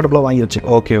கம்ஃபர்டபுளாக வாங்கி வச்சு.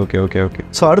 Okay okay okay okay.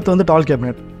 So அடுத்து வந்து டால்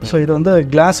கேபினெட். ஸோ இது வந்து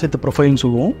கிளாஸ் வித் ப்ரொஃபைல்னு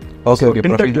சொல்லுவோம். Okay okay.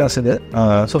 டிண்டட் கிளாஸ் இது.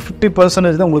 ஸோ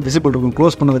 50% தான் உங்களுக்கு விசிபிள் இருக்கும்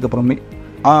க்ளோஸ் பண்ணதுக்கப்புறமே.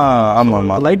 ஆமாம்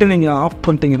ஆமாம். லைட்டை நீங்கள் ஆஃப்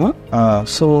பண்ணிட்டீங்கன்னா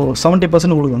ஸோ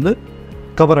 70% உங்களுக்கு வந்து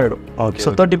கவர் ஆகிடும். ஓகே.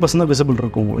 ஸோ 30% தான் விசிபிள்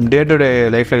இருக்கும். டே டு டே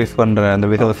லைஃப்பில் யூஸ் பண்ணுற அந்த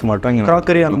விசஸ் மட்டும் இங்கே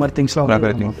கிராக்கரி அந்த மாதிரி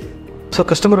திங்ஸ்லாம். ஸோ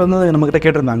கஸ்டமர் வந்து நம்மக்கிட்ட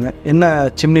கேட்டிருந்தாங்க என்ன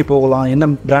சிம்னி போகலாம், என்ன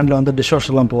பிராண்டில் வந்து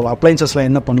டிஷ்வாஷர்லாம் போகலாம், அப்ளைன்சஸ்லாம்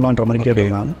என்ன பண்ணலான்ற மாதிரி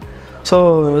கேட்டிருந்தாங்க. ஸோ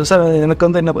சார் எனக்கு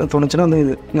வந்து என்ன தோணுச்சுன்னா வந்து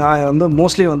நான் வந்து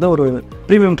மோஸ்ட்லி வந்து ஒரு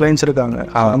ப்ரீமியம் கிளைண்ட்ஸ் இருக்காங்க,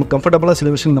 நமக்கு கம்ஃபர்டபுளாக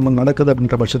சில விஷயம் நம்ம நடக்குது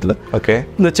அப்படின்ற பட்சத்தில் ஓகே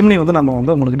இந்த சிம்னி வந்து நம்ம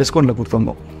வந்து உங்களுக்கு டிஸ்கவுண்ட்டில்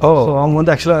கொடுத்துருந்தோம். ஸோ அவங்க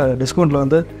வந்து ஆக்சுவலாக டிஸ்கவுண்ட்டில்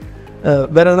வந்து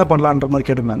வேறு எதனா பண்ணலான்ற மாதிரி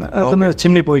கேட்டிருந்தாங்க. அது வந்து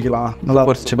சிம்னி போய்க்கலாம் நல்லா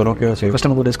ஓகே ஓகே.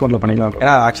 கஸ்டமருக்கு டிஸ்கவுண்ட்டில் பண்ணிக்கலாம்.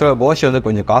 ஏன்னா ஆக்சுவலாக போஷ் வந்து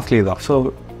கொஞ்சம் காஸ்ட்லி தான். ஸோ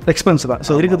எக்ஸ்பென்சிவ் தான்.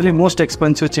 ஸோ இருக்கிறதுலேயே மோஸ்ட்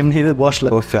எக்ஸ்பென்சிவ் சிம்னி இது போஷில்.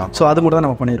 ஸோ அது மட்டும் தான்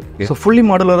நம்ம பண்ணியிருக்கோம். So fully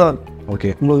மாடுலராக. ஓகே.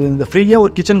 உங்களுக்கு இந்த ஃப்ரீயாக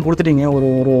ஒரு கிச்சன் கொடுத்துட்டீங்க, ஒரு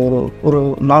ஒரு ஒரு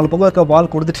 4 பக்கம் இருக்க வால்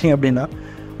கொடுத்துட்டீங்க அப்படின்னா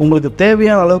உங்களுக்கு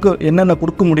தேவையான அளவுக்கு என்னென்ன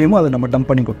கொடுக்க முடியுமோ அதை நம்ம டம்ப்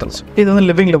பண்ணி கொடுத்துருவோம். இது வந்து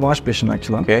லிவிங்கில் வாஷ் பேஷன்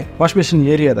ஆக்சுவலாக. ஓகே. வாஷ் பேஷன்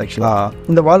ஏரியா அது ஆக்சுவலாக.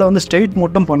 இந்த வாலை வந்து ஸ்ட்ரெயிட்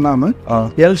மட்டும் பண்ணாமல்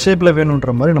எல் ஷேப்பில்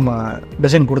வேணுன்ற மாதிரி நம்ம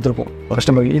டிசைன் கொடுத்துருப்போம்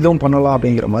கஸ்டமருக்கு. இதுவும் பண்ணலாம்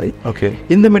அப்படிங்கிற மாதிரி. ஓகே.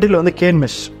 இந்த மெட்டீரியல் வந்து கேன்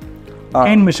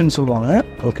மெஷின் சொல்லுவாங்க.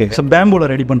 ஓகே. ஸோ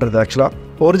பேம்பூவில் ரெடி பண்ணுறது ஆக்சுவலாக.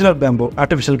 ஒரிஜினல் பேம்பூ,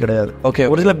 ஆர்டிஃபிஷியல் கிடையாது. ஓகே.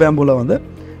 ஒரிஜினல் பேம்பூவில் வந்து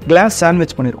கிளாஸ்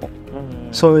சாண்ட்விச் பண்ணியிருக்கோம்.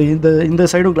 ஸோ இந்த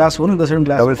சைடும் கிளாஸ் வரும், இந்த சைடும்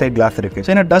கிளாஸ், டபுள் சைட் கிளாஸ் இருக்குது.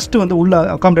 ஸோ ஏன்னா டஸ்ட் வந்து உள்ள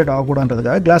அகாமடேட்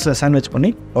ஆகக்கூடாதுன்றதுக்காக கிளாஸில் சாண்ட்விச் பண்ணி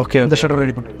ஓகே இந்த ஷட்டர்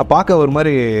ரெடி பண்ணி பார்க்க ஒரு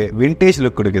மாதிரி விண்டேஜ்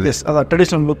லுக் கொடுக்குது. அதான்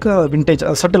ட்ரெடிஷ்னல் லுக்கு, விண்டேஜ்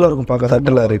சட்டிலாக இருக்கும்,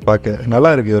 சட்டிலாக இருக்குது, பார்க்க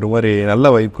நல்லா இருக்குது, ஒரு மாதிரி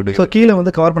நல்ல வைப் கொடுக்குது. ஸோ கீழே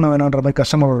வந்து கவர் பண்ண வேணான்ற மாதிரி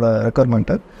கஸ்டமரோட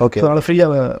ரெக்குவயர்மெண்ட்டு. ஓகே. அதனால்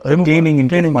ஃப்ரீயாக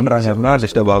கிளீனிங் பண்ணுறாங்க அப்படின்னா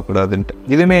டிஸ்டர்ப் ஆகக்கூடாதுன்ட்டு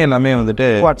இதுவுமே எல்லாமே வந்துட்டு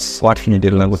வாட்ஸ்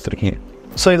மெட்டீரியல்லாம் கொடுத்துருக்கீங்க.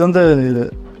 ஸோ இது வந்து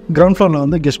கிரவுண்ட் ஃப்ளோரில்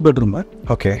வந்து கெஸ்ட் பெட்ரூம்.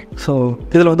 ஓகே. ஸோ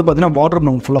இதில் வந்து பார்த்தீங்கன்னா வார்ட்ரோப்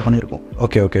நம்ம ஃபுல்லாக பண்ணியிருக்கோம்.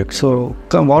 Okay okay. So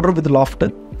wardrobe with loft.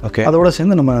 Okay. அதோட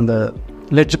சேர்ந்து நம்ம அந்த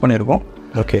லெட்ஜ் பண்ணியிருக்கோம்.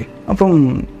 ஓகே. அப்புறம்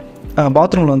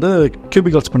பாத்ரூமில் வந்து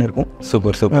கியூபிகல்ஸ் பண்ணியிருக்கோம்.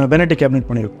 சூப்பர். வெனிட்டி கேபினெட்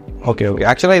பண்ணியிருக்கோம். Okay okay.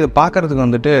 ஆக்சுவலாக இது பார்க்குறதுக்கு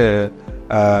வந்துட்டு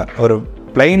ஒரு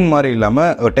பிளைன் மாதிரி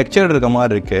இல்லாமல் ஒரு டெக்ஸ்சர் இருக்க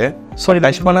மாதிரி இருக்குது. ஸோ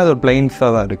டச் பண்ணால் அது ஒரு பிளைன்ஸாக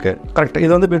தான் இருக்குது. கரெக்ட்.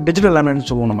 இது வந்து டிஜிட்டல் லேமினேட்னு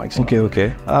சொல்லுவோம் நம்ம. Okay okay.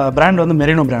 பிராண்ட் வந்து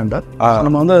மெரினோ பிராண்டு.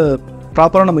 நம்ம வந்து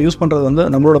ப்ராப்பராக நம்ம யூஸ் பண்ணுறது வந்து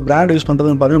நம்மளோட பிராண்ட் யூஸ்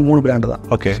பண்ணுறதுன்னு பார்த்தீங்கன்னா 3 பிராண்டு தான்.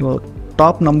 ஓகே. ஸோ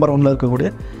டாப் நம்பர் 1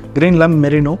 இருக்கக்கூடிய green லேம்,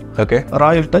 Marino, okay,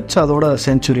 Royal touch, அதோட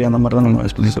செஞ்சுரி, அந்த மாதிரி தான் நம்ம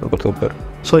யூஸ் பண்ணி. சூப்பர்.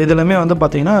 ஸோ இதுலையுமே வந்து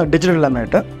பார்த்தீங்கன்னா டிஜிட்டல்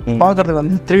லேமினேட்டு பார்க்குறதுக்கு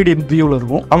வந்து 3D வியூவில்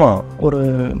இருக்கும். ஆமாம், ஒரு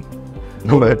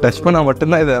டச் பண்ணால்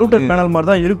மட்டும்தான் இது ரூட்டட் பேனல் மாதிரி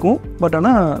தான் இருக்கும். பட்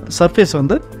ஆனால் சர்ஃபேஸ்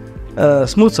வந்து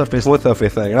ஸ்மூத் சர்ஃபேஸ்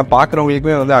தான். ஏன்னா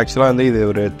பார்க்குறவங்களுக்குமே வந்து ஆக்சுவலாக வந்து இது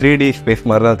ஒரு 3D ஸ்பேஸ்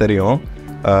மாதிரி தான் தெரியும்.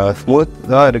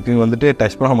 ஸ்மூத்தாக இருக்குது, வந்துட்டு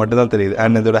டச் பண்ணால் மட்டும் தான் தெரியுது.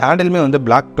 அண்ட் இதோட ஹேண்டிலுமே வந்து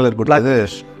பிளாக் கலர் கொடுத்தது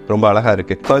ரொம்ப அழகாக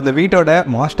இருக்குது. ஸோ இந்த வீட்டோட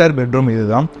மாஸ்டர் பெட்ரூம்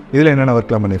இதுதான். இதில் என்னென்ன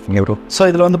ஒர்க்லாம் பண்ணியிருக்கீங்க ப்ரோ? ஸோ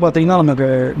இதில் வந்து பார்த்தீங்கன்னா நமக்கு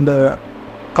இந்த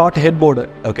God head board.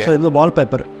 Okay. So இது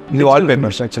வால்பேப்பர். இது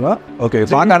வால்பேப்பர் ஆக்சுவலாக. ஓகே.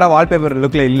 பார்க்க வால்பேப்பர்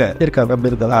லுக்கில் இல்லை இருக்காது,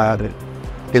 அப்படி இருக்காது. அது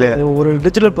இல்லை, ஒரு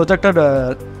டிஜிட்டல் ப்ரொஜெக்டட்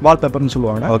வால்பேப்பர்னு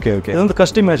சொல்லுவாங்க. Okay okay. இது வந்து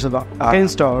கஸ்டமைஸ் தான்,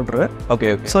 against order. Okay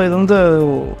okay. So இது வந்து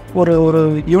ஒரு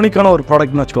யூனிக்கான ஒரு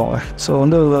ப்ராடக்ட்னு வச்சுக்கோங்க. ஸோ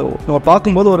வந்து நம்ம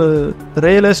பார்க்கும்போது ஒரு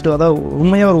ரியலிஸ்ட், அதாவது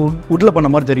உண்மையாக ஒரு உட்டில் பண்ண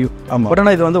மாதிரி தெரியும். ஆமாம். பட்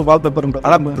ஆனால் இது வந்து வால்பேப்பர்,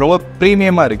 ஆனால் ரொம்ப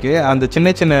ப்ரீமியமாக இருக்குது. அந்த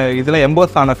சின்ன சின்ன இதில்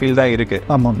எம்போஸ் ஆன ஃபீல் தான் இருக்குது.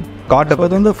 ஆமாம். காட்டு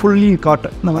இது வந்து ஃபுல்லி காட்டு.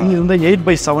 நம்ம இது வந்து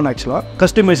 8x7 ஆக்சுவலாக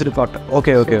கஸ்டமைஸ்டு காட்டு.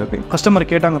 Okay okay okay. கஸ்டமர்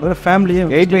கேட்டாங்க, ஃபேமிலியே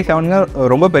 8x7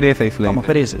 ரொம்ப பெரிய சைஸில். ஆமாம்,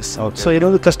 பெரிய சைஸ். ஸோ இது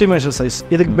வந்து கஸ்டமைஸ்டு சைஸ்.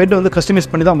 இதுக்கு பெட் வந்து கஸ்டமைஸ்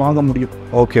பண்ணி தான் வாங்க முடியும்.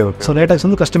 Okay okay. ஸோ லேட்டக்ஸ்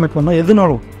வந்து கஸ்டமைஸ் பண்ணால்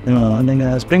எதுனாலும்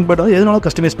நீங்கள் ஸ்ப்ரிங் பெட் வந்து எதுனாலும்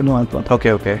கஸ்டமைஸ் பண்ணி வாங்கிக்கலாம். Okay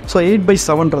okay. ஸோ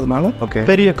 8x7ன்றதுனால ஓகே,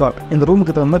 பெரிய காட். இந்த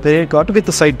ரூமுக்கு தகுந்த பெரிய God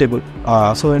with side table.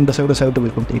 So இந்த சைடு சைட்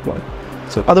டேபிள் கொடுத்துருக்கோம்.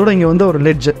 ஸோ அதோட இங்கே வந்து ஒரு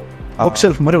லெட்ஜ், புக்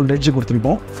ஷெல்ஃப் மாதிரி ஒரு லெட்ஜ்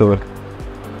கொடுத்துருப்போம்.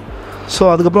 ஸோ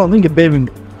அதுக்கப்புறம் வந்து இங்கே பே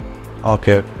விண்டோ.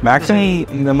 ஓகே. மேக்ஸிமம்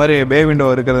இந்த மாதிரி பே விண்டோ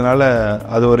இருக்கிறதுனால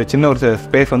அது ஒரு சின்ன ஒரு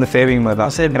ஸ்பேஸ் வந்து சேவிங் மாதிரி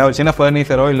தான். ஏன்னா ஒரு சின்ன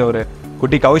ஃபர்னிச்சரோ இல்லை ஒரு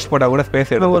குட்டி கவுச் போட்டால் கூட ஸ்பேஸ்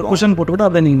எடுக்கும். ஒரு குஷன் போட்டுவிட்டு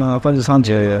அதை நீங்கள் கொஞ்சம்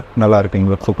சாஞ்சு நல்லா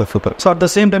இருக்குங்க. Super super. So at the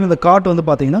same time இந்த காட் வந்து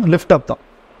பார்த்தீங்கன்னா லிஃப்ட் அப் தான்.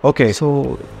 ஓகே. ஸோ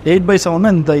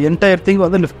 8x7 இந்த என்டையர் திங்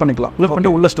வந்து லிஃப்ட் பண்ணிக்கலாம். லிஃப்ட்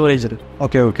பண்ணிட்டு உள்ள ஸ்டோரேஜ் இருக்குது.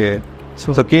 Okay okay.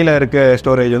 ஸோ கீழே இருக்க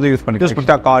ஸ்டோரேஜ் வந்து யூஸ்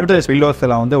பண்ணிக்கலாம். காட் பில்லோஸ்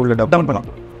எல்லாம் வந்து உள்ள டவுன் பண்ணலாம்.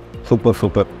 Super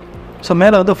super. ஸோ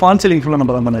மேலே வந்து ஃபால் சீலிங் ஃபுல்லாக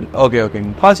நம்ம தான் பண்ணிருக்கோம். Okay okay.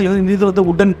 ஃபால் சீலிங் வந்து இது வந்து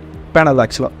உட்டன் பேனல்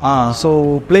ஆக்சுவலாக. So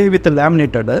play with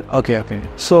லேமினேட்டடு. Okay okay.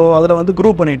 So அதில் வந்து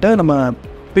குரூப் பண்ணிவிட்டு நம்ம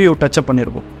பியூ டச்சப்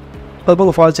பண்ணியிருக்கோம். அது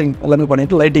போக ஃபால் சீலிங் எல்லாமே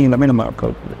பண்ணிவிட்டு லைட்டிங் எல்லாமே நம்ம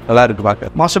நல்லா இருக்குது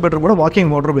பார்க்க. மாஸ்டர் பெட்ரூம் கூட வாக்கிங்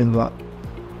வாட்டர் இது தான்.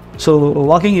 ஸோ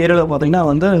வாக்கிங் ஏரியாவில் பார்த்தீங்கன்னா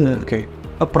வந்து okay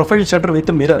profile shutter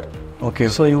with mirror. Okay.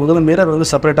 So இவங்க மிரர் வந்து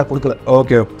செப்பரேட்டாக கொடுக்கல.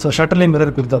 ஓகே. ஸோ ஷட்டர்லேயும்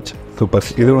மிரர் கொடுத்தாச்சு. சூப்பர்.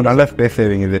 இது ஒரு நல்ல ஸ்பேஸ்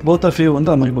சேவிங். இது போத் ஆஃப் வியூ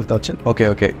வந்து அந்த மாதிரி கொடுத்தாச்சு. Okay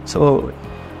okay. ஸோ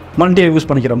மண்டியை யூஸ்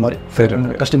பண்ணிக்கிற மாதிரி. சரி.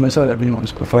 கஸ்டமைஸாக அப்படின்னு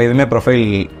யூஸ் ஸோ இதுவுமே profile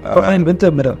with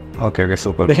mirror. Okay okay.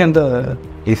 Super. Behind the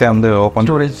ஈஸியாக வந்து ஓப்பன்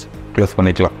ஸ்டோரேஜ் க்ளோஸ்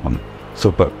பண்ணிக்கலாம்.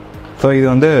 சூப்பர். ஸோ இது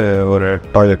வந்து ஒரு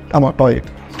டாய்லெட். ஆமாம், டாய்லெட்.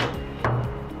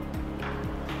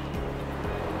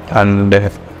 அண்ட்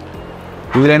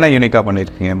இதில் என்ன யூனிக்காக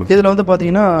பண்ணியிருக்கீங்க? இதில் வந்து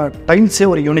பார்த்தீங்கன்னா டைல்ஸே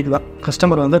ஒரு யூனிக் தான்.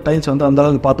 கஸ்டமர் வந்து டைல்ஸ் வந்து அந்த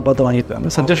அளவுக்கு பார்த்து வாங்கியிருக்காங்க.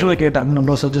 சஜஷனும் கேட்டாங்க,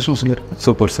 நம்மளோட சஜஷனும் சொல்லியிருக்கோம்.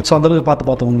 Super sir. ஸோ அந்த அளவுக்கு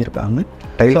பார்த்து வாங்கியிருக்காங்க.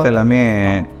 டைல்ஸ் எல்லாமே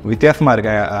வித்தியாசமாக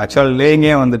இருக்கு. ஆக்சுவல்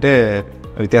லேயிங்கே வந்துட்டு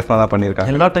வித்தியாசமாக தான்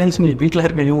பண்ணியிருக்காங்க. எல்லா டைல்ஸுமே வீட்டில்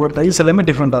இருக்க இவங்களோட டைல்ஸ் எல்லாமே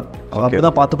டிஃப்ரெண்ட்டாக இருக்கும். அப்படி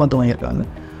தான் பார்த்து வாங்கியிருக்காங்க.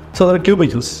 ஸோ அதில்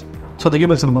கியூபிக்கல்ஸ். ஸோ அந்த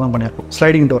கியூபிக்கல்ஸ் நம்ம தான் பண்ணியிருக்கோம்.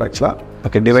 ஸ்லைடிங் டோர் ஆக்சுவலாக.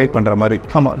 ஓகே. டிவைட் பண்ணுற மாதிரி.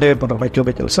 ஆமாம், டிவைட் பண்ணுற மாதிரி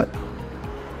கியூபிக்கல்ஸ்.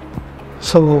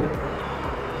 ஸோ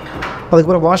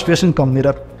அதுக்கப்புறம் wash basin come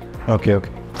mirror. Okay okay.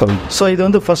 சொல்லுங்கள். ஸோ இது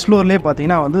வந்து ஃபர்ஸ்ட் ஃப்ளோர்லேயே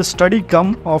பார்த்தீங்கன்னா வந்து ஸ்டடி கம்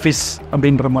ஆஃபீஸ்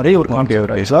அப்படின்ற மாதிரி ஒரு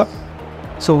கான்செப்ட் ஆக்சுவலாக.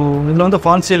 ஸோ இதில் வந்து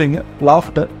ஃபால் சீலிங்,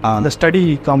 லாஃப்ட், அந்த ஸ்டடி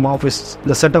கம் ஆஃபீஸ்,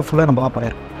 இந்த செட்டப் ஃபுல்லாக நம்ம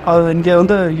பண்ணியிருக்கோம். அது இங்கே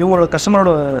வந்து இவங்களோட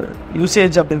கஸ்டமரோட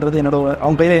யூசேஜ் அப்படின்றது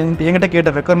அவங்க என்கிட்ட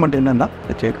கேட்ட ரெக்குவயர்மெண்ட் என்னென்னா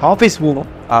ஆஃபீஸ் வேணும்,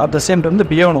 அட் த சேம் டைம்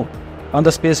வந்து பியானோ அந்த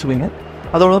ஸ்பேஸ் வேணும்,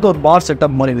 அதோட வந்து ஒரு பார்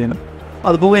செட்டப் மாதிரி வேணும்.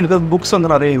 அது போக எனக்கு புக்ஸ் வந்து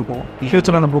நிறைய இருக்கும்.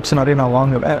 ஃபியூச்சரில் அந்த புக்ஸ் நிறைய நான்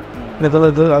வாங்குவேன்.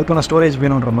 அதுக்கான ஸ்டோரேஜ்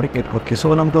வேணுன்ற மாதிரி கேட்டு. ஓகே. ஸோ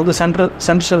நமக்கு வந்து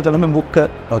சென்ட்ரல் எல்லாமே புக்கு.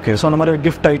 ஓகே. ஸோ அந்த மாதிரி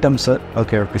gift items.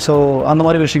 Okay okay. So அந்த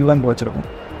மாதிரி விஷயங்கள்லாம் இங்கே வச்சுருக்கோம்.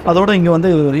 அதோட இங்கே வந்து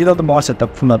இதாவது பார்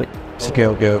செட்டப் ஃபுல்லாக. Okay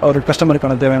okay. ஒரு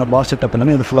கஸ்டமருக்கான தேவையான பார் செட்டப்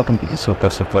எல்லாமே இது ஃபுல்லாக பண்ணி.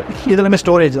 Super super. இதெல்லாமே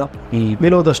ஸ்டோரேஜ் தான்.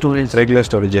 Below the storage, regular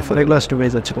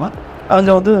storage வச்சுக்கலாம்.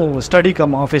 அங்கே வந்து ஸ்டடி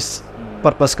கம் ஆஃபீஸ்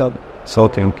பர்பஸ்க்காக.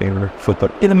 Okay okay.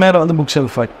 சூப்பர். இது மேலே வந்து புக்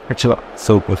ஷெல்ஃப் ஆக்சுவலாக.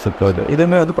 சூப்பர்.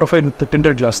 இதுவுமே வந்து ப்ரொஃபைல் வித்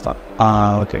டிண்டட் கிளாஸ் தான்.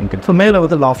 ஓகே. ஸோ மேலே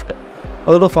வந்து லாஃப்ட்,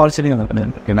 அதோட ஃபால் சீலிங் அங்கே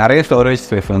பண்ணிருக்கு. நிறைய ஸ்டோரேஜ்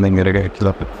ஸ்பேஸ் வந்து இங்கே இருக்குது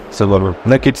ஆக்சுவலாக. சில்வர்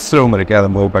இந்த கிட்ஸ் ரூம் இருக்குது, அதை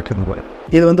மூவ் பேக்.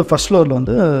 இது வந்து ஃபர்ஸ்ட் ஃப்ளோரில்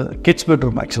வந்து கிட்ஸ்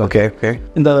பெட்ரூம் ஆக்சுவலாக. Okay okay.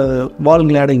 இந்த வால்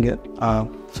கிளாடிங்கு.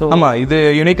 ஸோ ஆமாம், இது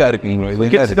யூனிக்காக இருக்குங்களா? இது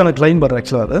கிட்ஸுக்கான கிளைம்பர்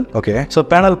ஆக்சுவலாக அது. ஓகே. ஸோ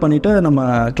பேனல் பண்ணிவிட்டு நம்ம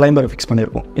கிளைம்பரை ஃபிக்ஸ்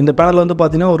பண்ணியிருக்கோம். இந்த பேனல் வந்து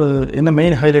பார்த்தீங்கன்னா ஒரு என்ன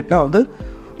மெயின் ஹைலைட்னா வந்து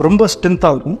ரொம்ப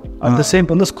ஸ்ட்ரென்த்தாக இருக்கும். அட் த சேம்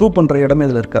வந்து ஸ்க்ரூ பண்ணுற இடமே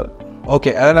இதில் இருக்காது.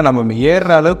 ஓகே, அதெல்லாம் நம்ம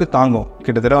ஏறுற அளவுக்கு தாங்கும்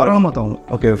கிட்டத்தட்ட தாராளமாக தாங்கும்.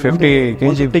 ஓகே,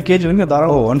 50 kg வரைக்கும்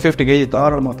தாராளம் 150 kg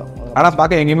தாராளமாக தாங்கும். ஆனால்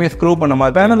பார்க்க எங்கேயுமே ஸ்க்ரூ பண்ண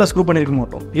மாதிரி பேனலில் ஸ்க்ரூ பண்ணியிருக்க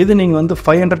மாட்டோம். இது நீங்கள் வந்து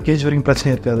 500 kg வரைக்கும் பிரச்சனை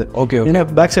இருக்காது. ஓகே, ஏன்னா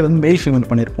பேக் சைடு வந்து மெயில் ஃபீமெண்ட்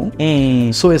பண்ணியிருப்போம்.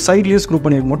 ஸோ சைட்லேயே ஸ்க்ரூ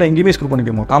பண்ணியிருக்க மாட்டோம், எங்கேயுமே ஸ்க்ரூ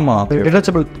பண்ணிக்க மாட்டோம். ஆமாம்,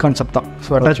 டிட்டாச்சபிள் கான்செப்ட் தான்.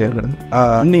 ஸோ அட்டாச்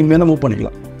இன்னும் மேலே மூவ்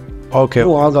பண்ணிக்கலாம். ஓகே,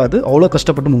 ஆகாது, அவ்வளோ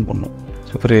கஷ்டப்பட்டு மூவ் பண்ணணும்.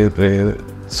 புரியுது,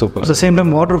 super. So same time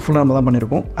water ஃபுல்லாக நம்ம தான்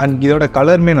பண்ணியிருக்கோம். அண்ட் இதோட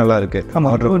கலருமே நல்லா இருக்குது.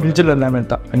 ஆமாம், டிஜிட்டல் லேமினேட்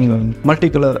தான். நீங்கள் மல்டி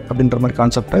கலர் அப்படின்ற மாதிரி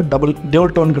கான்செப்ட்.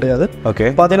 டபுள் டோன் கிடையாது. ஓகே,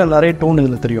 பார்த்தீங்கன்னா நிறைய டோன்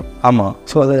இதில் தெரியும். ஆமாம்.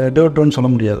 ஸோ அதை டபுள் டோன்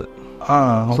சொல்ல முடியாது.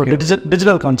 ஸோ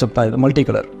டிஜிட்டல் கான்செப்ட் தான் இது, மல்டி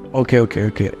கலர்.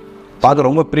 ஓகே. பார்க்க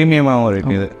ரொம்ப ப்ரீமியமாகவும்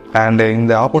இருக்குது. அண்ட்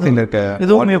இந்த ஆப்போசிட்டில் இருக்க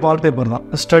இதுவுமே வால்பேப்பர் தான்.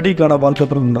 ஸ்டடிக்கான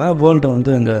வால்பேப்பர்ன்றா வேர்ல்டு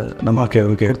வந்து அங்கே நம்ம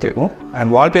எடுத்துக்கோம்.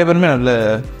 அண்ட் வால்பேப்பருமே நல்ல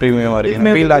ப்ரீமியமாக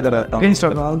இருக்குது. ஃபீல் ஆகிற அகெயின்ஸ்ட்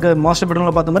ஆர்டர் அங்கே மாஸ்டர்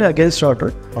பெட்ரூமில் பார்த்த மாதிரி அகெயின்ஸ்ட்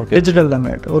ஆர்டர் டிஜிட்டல்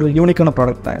லேமினேட் ஒரு யூனிக்கான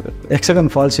ப்ராடக்ட் தான் இது.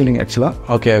 எக்ஸகன் ஃபால் சீலிங் ஆக்சுவலாக.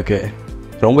 ஓகே,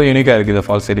 ரொம்ப யூனிக்காக இருக்குது.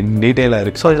 ஃபால் சீலிங் டீட்டெயிலாக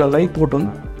இருக்குது. ஸோ இதில் லைட் போட்டு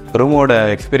ரூமோட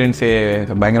எக்ஸ்பீரியன்ஸே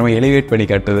பயங்கரமாக எலிவேட் பண்ணி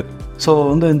காட்டுது. ஸோ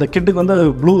வந்து இந்த கிட்டுக்கு வந்து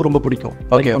ப்ளூ ரொம்ப பிடிக்கும்.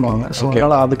 ஓகே பண்ணுவாங்க. ஸோ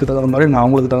அதனால் அதுக்கு தகுந்த மாதிரி நான்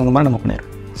அவங்களுக்கு தகுந்த மாதிரி நம்ம பண்ணிடுறோம்.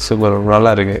 சூப்பர்,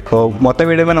 நல்லா இருக்குது. ஸோ மொத்த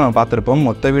வீடுமே நம்ம பார்த்துருப்போம்.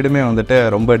 மொத்த வீடுமே வந்துட்டு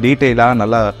ரொம்ப டீட்டெயிலாக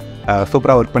நல்லா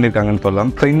சூப்பராக ஒர்க் பண்ணியிருக்காங்கன்னு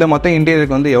சொல்லலாம். ஸோ இந்த மொத்த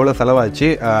இன்டீரியருக்கு வந்து எவ்வளோ செலவாச்சு,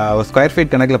 ஸ்கொயர்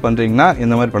ஃபீட் கணக்கில் பண்ணுறீங்கன்னா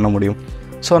இந்த மாதிரி பண்ண முடியும்?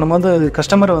 ஸோ நம்ம வந்து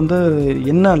கஸ்டமரை வந்து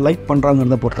என்ன லைக்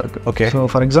பண்ணுறாங்கிறத பொறுத்த இருக்குது. ஓகே,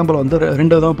 ஸோ ஃபார் எக்ஸாம்பிள் வந்து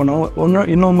 2 விதமாக பண்ணுவோம்.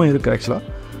 இன்னமும் இருக்குது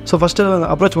ஆக்சுவலாக. ஸோ ஃபஸ்ட்டு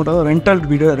அப்ரோச் பண்ணுறது ரெண்டல்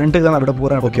வீடு, ரெண்ட்டுக்கு தான் நான் விட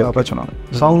போகிறேன். ஓகே, அப்ரோச் பண்ணுவாங்க.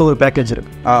 ஸோ அவங்களுக்கு ஒரு பேக்கேஜ்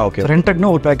இருக்குது. ஓகே, ரெண்டட்னா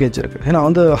ஒரு பேக்கேஜ் இருக்குது. ஏன்னா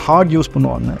வந்து ஹார்ட் யூஸ்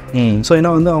பண்ணுவாங்க. ஸோ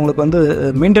ஏன்னா வந்து அவங்களுக்கு வந்து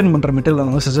மெயின்டைன் பண்ணுற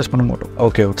மெட்டீரியல் வந்து சஜஸ்ட் பண்ண மாட்டோம்.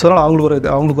 ஓகே. ஸோ அதனால்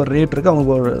அவங்களுக்கு ஒரு ரேட் இருக்குது,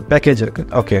 அவங்களுக்கு ஒரு பேக்கேஜ் இருக்குது.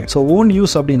 ஓகே. ஸோ ஓன்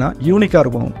யூஸ் அப்படின்னா யூனிக்காக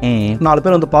இருக்கணும், 4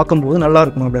 பேர் வந்து பார்க்கும்போது நல்லா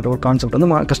இருக்கும் அப்படின்ற ஒரு கான்செப்ட்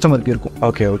வந்து கஸ்டமருக்கு இருக்கும்.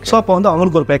 ஓகே. ஸோ அப்போ வந்து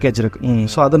அவங்களுக்கு ஒரு பேக்கேஜ் இருக்குது.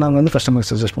 ஸோ அதை நாங்கள் வந்து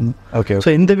கஸ்டமருக்கு சஜஸ்ட் பண்ணுவோம். ஓகே.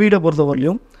 ஸோ இந்த வீடை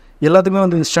பொறுத்தவரையிலும் எல்லாத்துக்குமே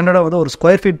வந்து ஸ்டாண்டர்டாக வந்து ஒரு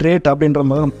ஸ்கொயர் ஃபீட் ரேட் அப்படின்ற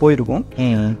மாதிரி நம்ம போயிருக்கும்.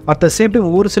 அட் த சேம் டைம்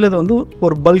ஒரு சிலது வந்து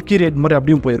ஒரு பல்கி ரேட் மாதிரி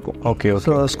அப்படியும் போயிருக்கும். ஓகே.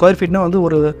 ஸோ ஸ்கொயர் ஃபீட்னா வந்து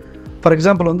ஒரு ஃபார்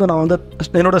எக்ஸாம்பிள் வந்து நான் வந்து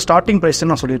என்னோட ஸ்டார்டிங் ப்ரைஸ்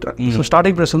நான் சொல்லிடுறேன். ஸோ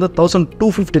ஸ்டார்டிங் ப்ரைஸ் வந்து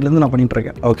 1250 நான் பண்ணிட்டு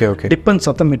இருக்கேன். Okay. Depends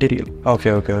of the material.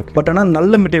 Okay. But ஆனால்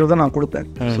நல்ல மெட்டீரியல் தான் நான் கொடுப்பேன்.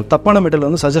 ஸோ தப்பான மெட்டீரியல்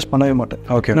வந்து சஜஸ்ட் பண்ணவே மாட்டேன்.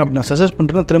 ஓகே. அப்படி நான் சஜஸ்ட்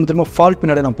பண்ணுறேன், திரும்ப ஃபால்ட்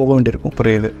பின்னாடி நான் போக வேண்டியிருக்கும்.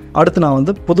 புரியுது. அடுத்து நான்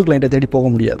வந்து புது கிளைண்ட்டை தேடி போக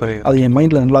முடியாது. அது என்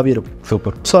மைண்டில் நல்லாவே இருக்கும்.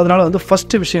 சூப்பர். ஸோ அதனால் வந்து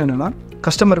ஃபஸ்ட்டு விஷயம் என்னென்னா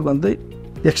கஸ்டமருக்கு வந்து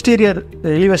எக்ஸ்டீரியர்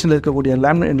எலிவேஷனில் இருக்கக்கூடிய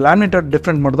லேமினேட்டட்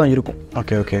டிஃப்ரெண்ட் மட்டும் தான் இருக்கும்.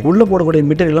 ஓகே. உள்ளே போடக்கூடிய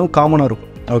மெட்டீரியலும் காமனாக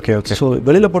இருக்கும். ஓகே. ஸோ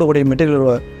வெளியில் போடக்கூடிய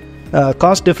மெட்டீரியலோட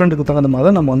காஸ்ட் டிஃப்ரெண்ட்டுக்கு தகுந்த மாதிரி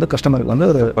தான் நம்ம வந்து கஸ்டமருக்கு வந்து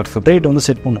ஒரு ரேட் வந்து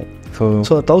செட் பண்ணுவோம்.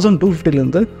 ஸோ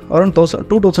 1250 அரௌண்ட்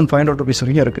 2500 ருபீஸ்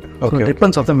வரைக்கும் இருக்குது.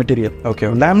 Depends of the material.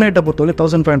 Okay. லேமினேட்டை பொறுத்தவரை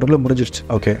 1500 முடிஞ்சிருச்சு.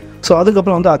 ஓகே. ஸோ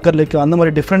அதுக்கப்புறம் வந்து அக்கர்லிக் அந்த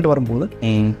மாதிரி டிஃப்ரெண்ட் வரும்போது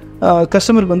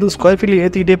கஸ்டமருக்கு வந்து ஸ்கொயர் ஃபீட்ல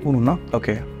ஏற்றிக்கிட்டே போகணும்னா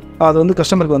ஓகே அது வந்து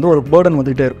கஸ்டமருக்கு வந்து ஒரு பேர்டன்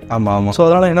வந்துகிட்டே இருக்கும். ஆமாம். ஸோ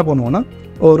அதனால் என்ன பண்ணுவோன்னா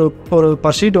ஒரு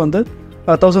பர் ஷீட் வந்து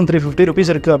 1350 ருபீஸ்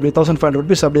இருக்குது, அப்படி 1500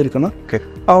 ருபீஸ் அப்படி இருக்குன்னா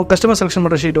அவங்க கஸ்டமர் செலக்ஷன்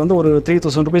பண்ணுற ஷீட் வந்து ஒரு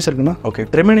 3000 ருபீஸ் இருக்குன்னா ஓகே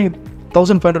ரிமைனிங்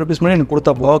 1500 ருபீஸ் மட்டும் எனக்கு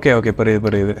கொடுத்தா போதும். ஓகே.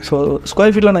 புரியுது. ஸோ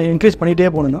ஸ்கொயர் ஃபீட்டில் நான் இன்க்ரீஸ்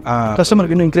பண்ணிகிட்டே போனேன்னா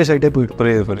கஸ்டமருக்கு இன்னும் இன்க்ரீஸ் ஆகிட்டே போயிடும்.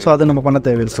 புரியுது. ஸோ அதை நம்ம பண்ண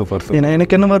தேவையில்லை. சூப்பர். ஏன்னா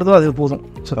எனக்கு என்ன வருதோ அது போதும்.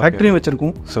 ஸோ ஃபேக்ட்ரியும்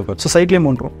வச்சிருக்கோம். சூப்பர். ஸோ சைட்லேயும்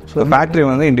பண்ணுறோம். ஸோ ஃபேக்ட்ரி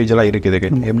வந்து இண்டிவிஜுவலாக இருக்குது,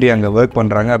 எப்படி அங்கே ஒர்க்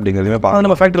பண்ணுறாங்க அப்படிங்கிறதுமே அதை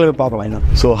நம்ம ஃபேக்ட்ரியில் போய் பார்க்கலாம். என்ன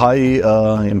ஸோ ஹாய்,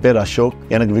 என் பேர் அசோக்.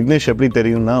 எனக்கு விக்னேஷ் எப்படி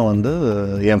தெரியும்னா வந்து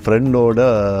என்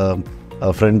ஃப்ரெண்டோட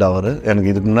ஃப்ரெண்ட் அவர். எனக்கு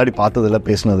இதுக்கு முன்னாடி பார்த்ததில்ல,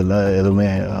 பேசினதில்ல, எதுவுமே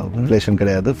ரிலேஷன்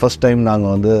கிடையாது. ஃபர்ஸ்ட் டைம்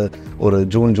நாங்கள் வந்து ஒரு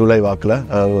ஜூலை வாக்கில்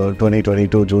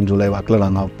 2022 ஜூலை வாக்கில்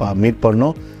நாங்கள் மீட்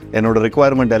பண்ணோம். என்னோடய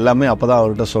ரெக்குவயர்மெண்ட் எல்லாமே அப்போ தான்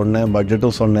அவர்கிட்ட சொன்னேன்,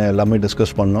 பட்ஜெட்டும் சொன்னேன், எல்லாமே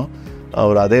டிஸ்கஸ் பண்ணோம்.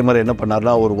 அவர் அதே மாதிரி என்ன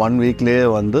பண்ணார்னா ஒரு 1 வீக்லேயே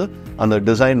வந்து அந்த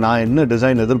டிசைன், நான் என்ன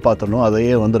டிசைன் எதிர்பார்த்தனோ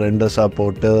அதையே வந்து ரெண்டர்ஸாக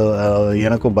போட்டு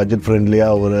எனக்கும் பட்ஜெட்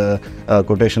ஃப்ரெண்ட்லியாக ஒரு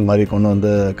கொட்டேஷன் மாதிரி கொண்டு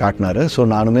வந்து காட்டினார். ஸோ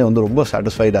நானுமே வந்து ரொம்ப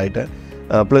சாட்டிஸ்ஃபைட் ஆகிட்டேன்.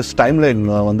 ப்ளஸ் டைம்லைன்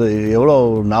வந்து எவ்வளோ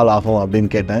நாள் ஆகும் அப்படின்னு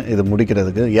கேட்டேன் இது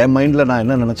முடிக்கிறதுக்கு. என் மைண்டில் நான்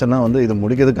என்ன நினச்சேன்னா வந்து இது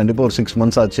முடிக்கிறது கண்டிப்பாக ஒரு 6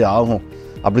 months ஆச்சு ஆகும்.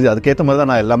 அப்படி அதுக்கேற்ற மாதிரி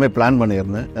தான் நான் எல்லாமே பிளான்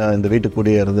பண்ணியிருந்தேன், இந்த வீட்டுக்கு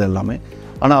குடியேறது எல்லாமே.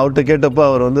 ஆனால் அவர்கிட்ட கேட்டப்போ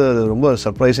அவர் வந்து ரொம்ப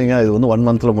சர்ப்ரைசிங்காக இது வந்து 1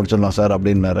 monthல முடிச்சிடலாம் சார்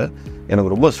அப்படின்னாரு.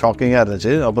 எனக்கு ரொம்ப ஷாக்கிங்காக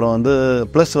இருந்துச்சு. அப்புறம் வந்து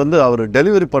ப்ளஸ் வந்து அவர்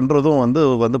டெலிவரி பண்ணுறதும்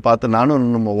வந்து பார்த்து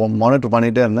நானும் மானிட்டர்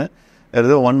பண்ணிகிட்டே இருந்தேன்.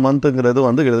 ஏதோ 1 monthங்கிறது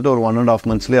வந்து கிட்டத்தட்ட ஒரு 1.5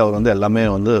 monthsலேயே அவர் வந்து எல்லாமே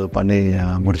வந்து பண்ணி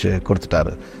முடிச்சு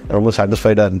கொடுத்துட்டாரு. ரொம்ப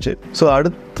சாட்டிஸ்ஃபைடாக இருந்துச்சு. ஸோ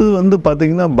அடுத்து வந்து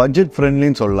பார்த்திங்கன்னா பட்ஜெட்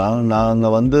ஃப்ரெண்ட்லின்னு சொல்லலாம்.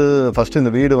 நாங்கள் வந்து ஃபஸ்ட்டு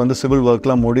இந்த வீடு வந்து சிவில்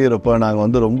ஒர்க்லாம் முடிகிறப்போ நாங்கள்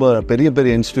வந்து ரொம்ப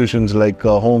பெரிய institutions like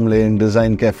home lane,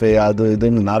 design cafe, அது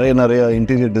இதுன்னு நிறைய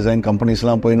இன்டீரியர் டிசைன்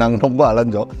கம்பெனிஸ்லாம் போய் நாங்கள் ரொம்ப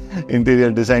அலைஞ்சோம்,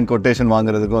 இன்டீரியர் டிசைன் கொட்டேஷன்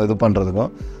வாங்குறதுக்கும் இது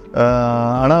பண்ணுறதுக்கும்.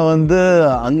 ஆனால் வந்து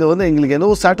அங்கே வந்து எங்களுக்கு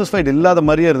ஏதோ சாட்டிஸ்ஃபைட் இல்லாத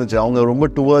மாதிரியே இருந்துச்சு. அவங்க ரொம்ப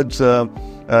டுவர்ட்ஸ்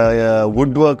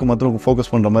woodwork மாத்திரம் ஃபோக்கஸ்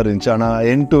பண்ணுற மாதிரி இருந்துச்சு. ஆனால்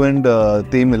எண்ட் டு எண்ட்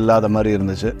தீம் இல்லாத மாதிரி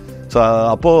இருந்துச்சு. ஸோ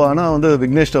அப்போது ஆனால் வந்து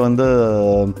விக்னேஷ்ட வந்து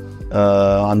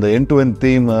அந்த end to end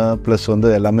theme plus வந்து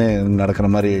எல்லாமே நடக்கிற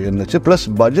மாதிரி இருந்துச்சு. ப்ளஸ்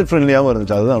பட்ஜெட் ஃப்ரெண்ட்லியாகவும்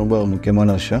இருந்துச்சு. அதுதான் ரொம்ப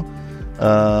முக்கியமான விஷயம்.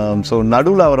 ஸோ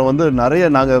நடுவில் அவரை வந்து நிறைய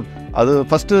நாங்கள் அது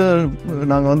ஃபஸ்ட்டு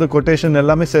நாங்கள் வந்து கொட்டேஷன்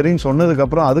எல்லாமே சரின்னு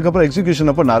சொன்னதுக்கப்புறம் அதுக்கப்புறம்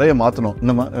எக்ஸிக்யூஷன் அப்போ நிறைய மாற்றினோம்.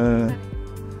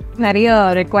 நிறைய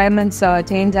ரெக்குவயர்மெண்ட்ஸ்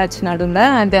சேஞ்ச் ஆச்சு நடுவில்.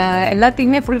 அது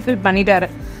எல்லாத்தையுமே ஃபுல்ஃபில் பண்ணிட்டாரு.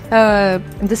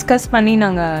 டிஸ்கஸ் பண்ணி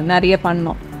நாங்கள் நிறைய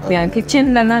பண்ணோம்.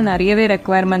 கிச்சன்லலாம் நிறையவே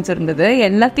ரெக்குவயர்மெண்ட்ஸ் இருந்தது,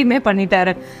 எல்லாத்தையுமே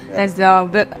பண்ணிட்டாரு.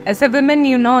 as a women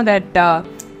you know that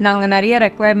நாங்கள் நிறைய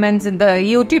ரெக்குவயர்மெண்ட்ஸ் இந்த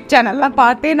யூடியூப் சேனல்லாம்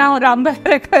பார்த்தே நான் ஒரு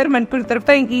 50 ரெக்குவயர்மெண்ட்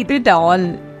கொடுத்துருப்பேன். he did all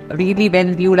really well.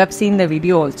 You would have seen the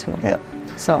video also.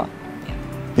 So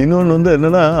இன்னொன்று வந்து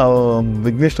என்னென்னா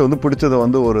விக்னேஷ்ட வந்து பிடிச்சது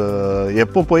வந்து ஒரு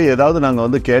எப்போ போய் ஏதாவது நாங்கள்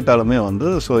வந்து கேட்டாலுமே வந்து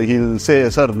ஸோ ஹில் சே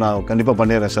சார் நான் கண்டிப்பாக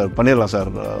பண்ணிடுறேன் சார்,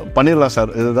 பண்ணிடலாம்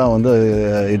சார் இதுதான் வந்து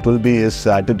it will be is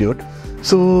attitude.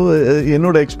 So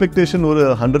என்னோடய எக்ஸ்பெக்டேஷன் ஒரு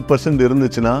 100%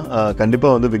 இருந்துச்சுன்னா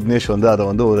கண்டிப்பாக வந்து விக்னேஷ் வந்து அதை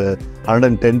வந்து ஒரு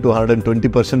 110 to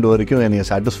 120% வரைக்கும் என்னை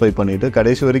சாட்டிஸ்ஃபை பண்ணிவிட்டு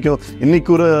கடைசி வரைக்கும் இன்றைக்கி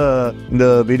கூட இந்த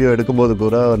வீடியோ எடுக்கும்போது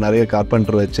கூட நிறைய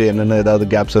கார்பெண்டர் வச்சு என்னென்ன ஏதாவது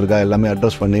கேப்ஸ் இருக்கா எல்லாமே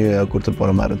அட்ரஸ் பண்ணி கொடுத்துட்டு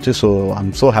போகிற மாதிரி இருந்துச்சு. So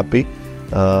I'm so happy.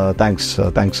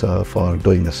 Thanks for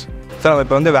doing this. Sir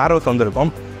இப்போ வந்து வேர் ஹவுஸ்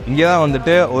வந்திருக்கோம். இங்கே தான்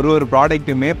வந்துட்டு ஒரு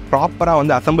ப்ராடக்ட்டுமே ப்ராப்பராக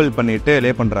வந்து அசம்பிள் பண்ணிவிட்டு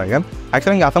லே பண்ணுறாங்க.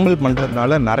 ஆக்சுவலாக இங்கே அசம்பிள்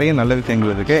பண்ணுறதுனால நிறைய நல்ல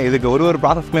விஷயங்கள் இருக்குது. இதுக்கு ஒரு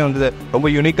ப்ராசஸுமே வந்து ரொம்ப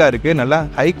யூனிக்காக இருக்குது. நல்லா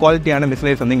ஹை குவாலிட்டியான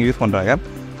மிஷினரிஸ் வந்து இங்கே யூஸ் பண்ணுறாங்க.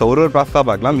 ஸோ ஒரு ப்ராசஸாக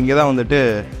பார்க்கலாம். இங்கே தான் வந்துட்டு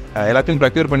எல்லாத்தையும்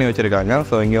ப்ரொக்யூர் பண்ணி வச்சுருக்காங்க.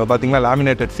 ஸோ இங்கே பார்த்தீங்கன்னா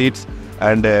லேமினேட்டட் சீட்ஸ்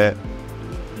அண்டு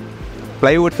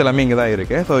ப்ளைவுட்ஸ் எல்லாமே இங்கே தான்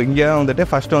இருக்குது. ஸோ இங்கே தான் வந்துட்டு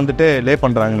ஃபஸ்ட்டு வந்துட்டு லே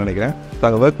பண்ணுறாங்கன்னு நினைக்கிறேன். ஸோ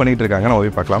அங்கே ஒர்க் பண்ணிகிட்டு இருக்காங்க. நம்ம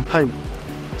போய் பார்க்கலாம்.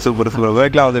 சூப்பர்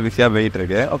ஒர்க்லாம் வந்து பிஸியாக போயிட்டு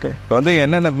இருக்கு. ஓகே, இப்போ வந்து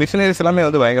என்னென்ன மிஷினரிஸ் எல்லாமே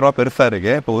வந்து பயங்கரமாக பெருசாக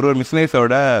இருக்குது. இப்போ ஒரு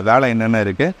மிஷினரிஸோட வேலை என்னென்ன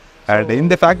இருக்குது அண்ட்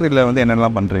இந்த ஃபேக்ட்ரியில் வந்து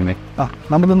என்னென்னலாம் பண்ணுறீங்க?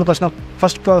 நம்ம வந்து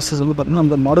ஃபர்ஸ்ட் ப்ராசஸ் வந்து பார்த்தீங்கன்னா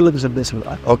நம்ம மாடலுக்கு செட்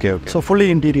பேசுகிறோம். Okay. So fully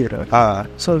interior.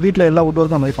 So வீட்டில் எல்லா வுட்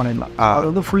ஒர்க்கும் நம்ம பண்ணிடலாம். அது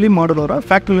வந்து ஃபுல்லி மாடலராக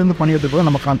ஃபேக்ட்ரிலேருந்து பண்ணிட்டு போது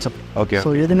நம்ம கான்செப்ட். ஓகே.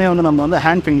 ஸோ எதுவுமே வந்து நம்ம வந்து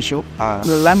ஹேண்ட் ஃபினிஷோ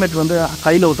லேமினேட் வந்து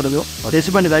கையில் ஊற்றுறதோ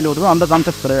ரெசிபெண்ட் கையில் ஊற்றுறதோ அந்த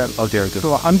கான்செப்ட் கிடையாது. ஓகே.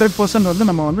 ஸோ 100% வந்து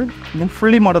நம்ம வந்து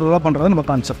ஃபுல்லி மாடலராக பண்ணுறது நம்ம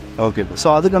கான்செப்ட். ஓகே. ஸோ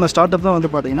அதுக்கான ஸ்டார்ட் அப் தான்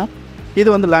வந்து பார்த்தீங்கன்னா இது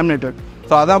வந்து லேமினேட்டட்.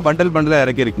 ஸோ அதான் பண்டல்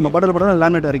இறக்கிருக்கு. நம்ம பண்டல்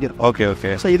லேமினேட் இறக்கிடும்.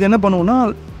 ஓகே. ஸோ இது என்ன பண்ணுவோம்னா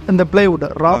இந்த plywood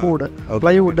Rout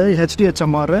plywood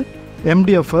HDHMR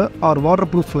MDF R water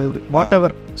proof plywood what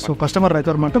ever. So customer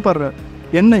requirement per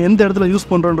என்ன எந்த இடத்துல யூஸ்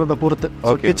பண்ணுறோன்றதை பொறுத்து.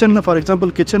 கிச்சன் ஃபார்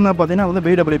எக்ஸாம்பிள் கிச்சன்னா பார்த்தீங்கன்னா வந்து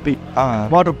BWP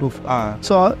வாட்டர் ப்ரூஃப்.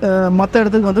 ஸோ மற்ற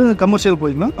இடத்துக்கு வந்து கமர்ஷியல்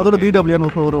போய்க்கலாம். அதோட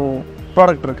BWன்னு ஒரு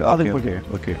ப்ராடக்ட் இருக்குது அதுக்கு.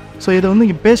 ஓகே. ஸோ இதை வந்து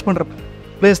நீங்கள் பேஸ் பண்ணுற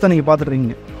பிளேஸ் தான் நீங்கள்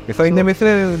பார்த்துட்றீங்க. ஸோ இந்த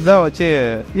மிஷின் தான் வச்சு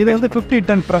இது வந்து 50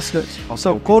 ton ப்ரெஸ். ஸோ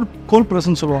கோல்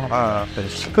ப்ரெஸ்ன்னு சொல்லுவாங்க.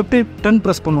 50 ton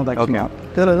ப்ரெஸ் பண்ணுவோம். ஓகே.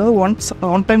 இதில் ஏதாவது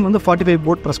ஒன் டைம் வந்து 45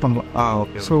 போர்ட் ப்ரெஸ் பண்ணலாம்.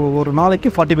 ஓகே. ஸோ ஒரு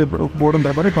நாளைக்கு 45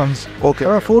 போர்டுன்ற மாதிரி process. Okay.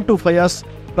 4 to 5 hours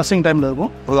pressing டைமில்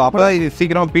இருக்கும். அப்போ தான் இது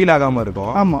சீக்கிரம் பீல் ஆகாமல்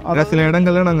இருக்கும். ஆமாம். அதான் சில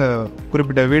இடங்கள்ல நாங்கள்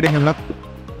குறிப்பிட்ட வீடுகள்லாம்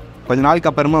கொஞ்சம் நாளுக்கு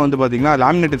அப்புறமா வந்து பார்த்தீங்கன்னா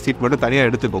லேமினேட்டட் சீட் மட்டும் தனியாக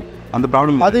எடுத்துக்கும். அந்த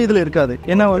ப்ராப்ளம் அது இதில் இருக்காது.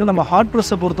 ஏன்னா வந்து நம்ம ஹாட்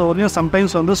ப்ரெஸ்ஸை பொறுத்த வரையும்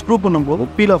சம்டைம்ஸ் வந்து ஸ்க்ரூ பண்ணும்போது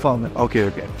பீல் ஆஃப் ஆகும். ஓகே.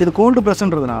 இது கோல்டு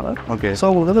ப்ரெஸ்ன்றதுனால ஓகே. ஸோ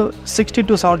உங்களுக்கு வந்து 60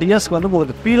 to 70 இயர்ஸ்க்கு வந்து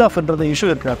உங்களுக்கு பீல் ஆஃப்ன்றது இஷ்யூ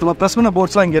இருக்குது. நம்ம ப்ரெஸ் பண்ண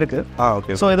போர்ட்ஸ்லாம் இங்கே இருக்குது.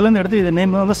 ஓகே. ஸோ இதுலேருந்து எடுத்து இது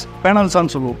நேம் வந்து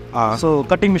பேனல்ஸான்னு சொல்லுவோம். So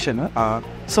cutting machine.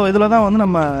 ஸோ இதில் தான் வந்து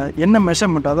நம்ம என்ன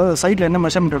மெஷர்மெண்ட் அதாவது சைட்டில் என்ன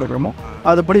மெஷர்மெண்ட் எடுக்கிறோமோ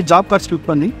அதுபடி ஜாப் கார்ட் ஸ்லிப்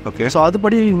பண்ணி ஸோ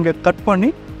அதுபடி இங்கே கட்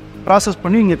பண்ணி ப்ராசஸ்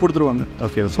பண்ணி இங்கே கொடுத்துருவாங்க.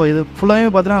 ஓகே. ஸோ இது ஃபுல்லாகவே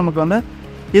பார்த்தீங்கன்னா நமக்கு வந்து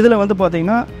இதில் வந்து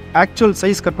பார்த்தீங்கன்னா ஆக்சுவல்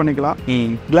சைஸ் கட் பண்ணிக்கலாம்,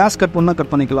 கிளாஸ் கட் பண்ணால்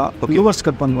கட் பண்ணிக்கலாம், யூவர்ஸ்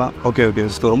கட் பண்ணலாம். ஓகே.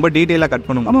 ஸோ ரொம்ப டீட்டெயிலாக கட்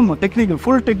பண்ணுவோம். ஆமாம்.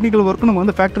 ஃபுல் டெக்னிக்கல் ஒர்க்கு நம்ம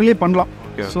வந்து ஃபேக்ட்ரியிலே பண்ணலாம்.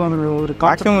 ஸோ அந்த ஒரு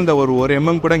மேக்ஸிமம் இந்த ஒரு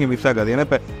MM கூட இங்கே மிஸ் ஆகாது. ஏன்னா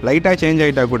இப்போ லைட்டாக சேஞ்ச்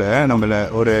ஆகிட்டா கூட நம்மள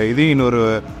ஒரு இது இன்னொரு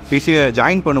பிசியை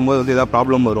ஜாயின் பண்ணும்போது வந்து ஏதாவது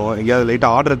ப்ராப்ளம் வரும். எங்கேயாவது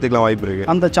லைட்டாக ஆடுறதுக்குலாம் வாய்ப்பு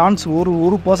இருக்குது. அந்த சான்ஸ் ஒரு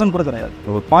 1% கூட கிடையாது.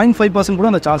 0.5%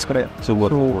 கூட அந்த சான்ஸ் கிடையாது.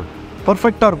 சூப்பர்.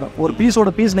 பர்ஃபெக்டாக இருக்கும். ஒரு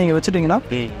பீஸ் நீங்கள் வச்சுட்டிங்கன்னா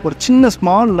ஒரு சின்ன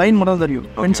ஸ்மால் லைன் மட்டும் தெரியும்,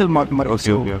 பென்சில் மார்க்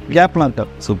மாதிரி. கேப்லாம்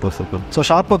இருக்காது. சூப்பர். ஸோ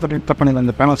ஷார்ப்பாக கட் பண்ணிடலாம்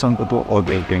இந்த பேனல் சாங்.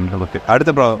 ஓகே.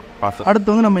 அடுத்த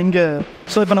வந்து நம்ம இங்கே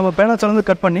ஸோ இப்போ நம்ம பேனல் சாங்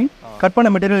கட் பண்ண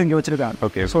மெட்டீரியல் இங்கே வச்சிருக்காங்க.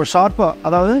 ஓகே. ஸோ ஷார்ப்பாக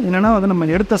அதாவது என்னென்னா வந்து நம்ம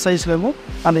எடுத்த சைஸ்லேயும்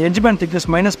அந்த எட்ஜ் பேண்ட் திக்னஸ்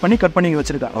மைனஸ் பண்ணி கட் பண்ணி இங்கே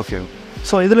வச்சிருக்காங்க. ஓகே.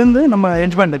 ஸோ இதுலேருந்து நம்ம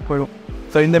எட்ஜ் பேண்ட் போயிடும்.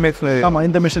 ஸோ இந்த மிஷின் ஆமாம்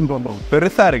இந்த மிஷின் போகும்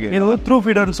பெருசாக இருக்குது. இது வந்து த்ரூ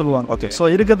ஃபீடர்னு சொல்லுவாங்க. ஓகே. ஸோ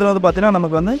இருக்கிறதுல வந்து பார்த்தீங்கன்னா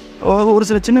நமக்கு வந்து ஒரு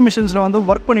சில சின்ன மிஷின்ஸில் வந்து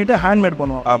ஒர்க் பண்ணிவிட்டு ஹேண்ட்மேட்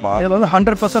பண்ணுவோம். ஆமாம். இதில் வந்து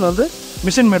 100% வந்து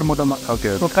மிஷின் மேட் மட்டும் தான்.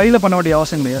 ஓகே. ஸோ கையில் பண்ண வேண்டிய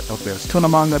அவசியம் கிடையாது. ஓகே. ஸோ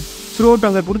நம்ம அங்கே த்ரூ அவுட்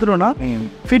அங்கே கொடுத்துட்டோம்னா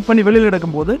ஃபீட் பண்ணி வெளியில்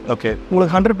எடுக்கும்போது ஓகே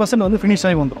உங்களுக்கு 100% வந்து ஃபினிஷ்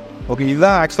ஆகி வந்துடும். ஓகே,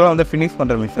 இதுதான் ஆக்சுவலாக வந்து ஃபினிஷ்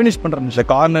பண்ணுற மிஷின். இந்த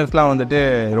கார்னர்ஸ்லாம் வந்துட்டு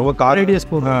ரொம்ப ரேடியஸ்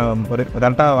ஒரு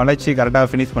கரெக்டாக வளைச்சி கரெக்டாக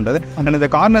ஃபினிஷ் பண்ணுறது. அண்ட் இந்த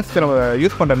கார்னர்ஸ்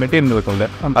யூஸ் பண்ணுற மெட்டீரியல் இருக்கும்ல,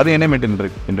 அது என்ன மெட்டீரியல்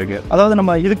இருக்கு? அதாவது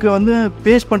நம்ம இதுக்கு வந்து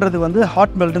பேஸ்ட் பண்ணுறது வந்து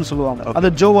ஹாட் மெல்ட்னு சொல்லுவாங்க. அது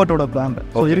ஜோவாட்டோட பிராண்ட்.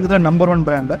 ஸோ இருக்குது நம்பர் 1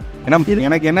 பிராண்டு. ஏன்னா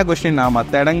எனக்கு என்ன கொஸ்டின்,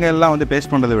 மற்ற இடங்கள்லாம் வந்து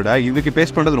பேஸ்ட் பண்ணுறதை விட இதுக்கு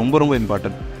பேஸ்ட் பண்ணுறது ரொம்ப ரொம்ப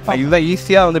இம்பார்ட்டன்ட். இதுதான்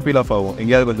ஈஸியாக வந்து பீல் ஆஃப் ஆகும்,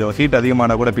 எங்கேயாவது கொஞ்சம் ஹீட்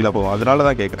அதிகமான கூட பீல் ஆஃப் ஆகும், அதனால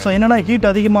தான் கேட்குறேன். ஸோ என்னென்னா ஹீட்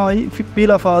அதிகமாகி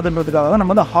பீல் ஆஃப் ஆகுதுன்றதுக்காக தான்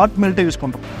நம்ம வந்து ஹாட் மெல்ட்டை யூஸ்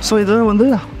பண்ணுறோம். ஸோ இது வந்து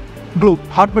ப்ளூ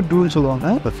ஹாட் மெல்ட் ப்ளூன்னு சொல்லுவாங்க.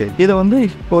 இதை வந்து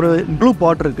ஒரு ப்ளூ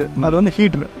பாட் இருக்குது, அது வந்து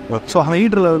ஹீட்ரு. ஸோ அந்த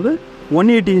ஹீட்டரில் வந்து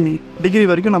 180 டிகிரி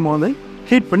வரைக்கும் நம்ம வந்து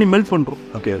ஹீட் பண்ணி மெல்ட் பண்ணுறோம்.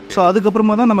 ஓகே. ஸோ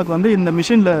அதுக்கப்புறமா தான் நமக்கு வந்து இந்த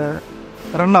மிஷினில்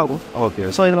ரன் ஆகும். ஓகே.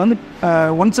 ஸோ இதில் வந்து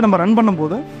ஒன்ஸ் நம்ம ரன்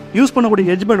பண்ணும்போது யூஸ்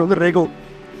பண்ணக்கூடிய எஜ்மெண்ட் வந்து Rego,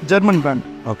 German brand.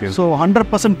 Okay. So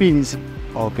 100% PVC.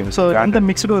 Okay. So எந்த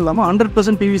மிக்சடும் இல்லாமல்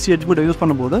 100% PVC எஜ்மெண்ட் யூஸ்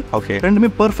பண்ணும்போது ஓகே ரெண்டுமே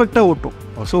பர்ஃபெக்டாக ஓட்டும்.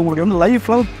 ஸோ உங்களுக்கு வந்து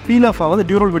லைஃப்லாம் பீல் ஆஃப் ஆகாது,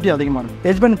 டியூரபிலிட்டி அதிகமாக இருக்கும்.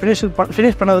 எஜ்மெண்ட்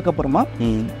ஃபினிஷ் பண்ணதுக்கப்புறமா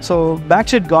ஸோ பேக்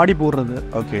சைட் காடி போடுறது,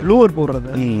 ஓகே, லூவர்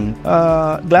போடுறது,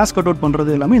 கிளாஸ் கட் அவுட்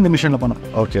பண்ணுறது எல்லாமே இந்த மிஷினில் பண்ணும்.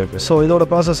 ஓகே. ஓகே. ஸோ இதோட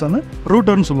ப்ராசஸ் வந்து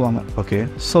ரூட்டர்னு சொல்லுவாங்க. ஓகே.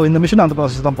 ஸோ இந்த மிஷின் அந்த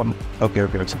ப்ராசஸ் தான் பண்ணும். ஓகே.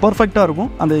 ஓகே. பர்ஃபெக்டாக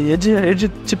இருக்கும். அந்த எட்ஜ்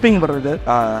சிப்பிங் வர்றது,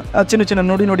 சின்ன சின்ன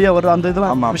நொடியாக வர்றது, அந்த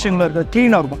இதெல்லாம் விஷயங்கள்லாம் இருக்குது,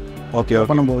 க்ளீனாக இருக்கும். ஓகே.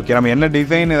 பண்ணும்போது ஓகே, நம்ம என்ன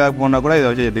டிசைன் ஏதாவது போனால் கூட இதை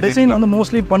வச்சு டிசைன் வந்து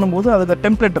மோஸ்ட்லி பண்ணும்போது அதுக்கு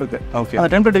டெம்ப்ளேட் இருக்குது. ஓகே. அந்த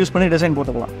டெம்ப்ளேட் யூஸ் பண்ணி டிசைன்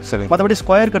போட்டுக்கலாம். சரி. மற்றபடி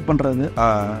ஸ்கொயர் கட் பண்ணுறது,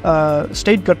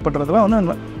 ஸ்ட்ரெயிட் கட் பண்ணுறதுலாம்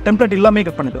வந்து டெம்ப்ளேட் இல்லாமல்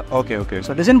கட் பண்ணிக்கலாம். ஓகே. ஓகே.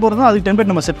 ஸோ டிசைன் போடுறது அதுக்கு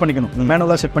டெம்ப்ளேட் நம்ம செட் பண்ணிக்கணும்,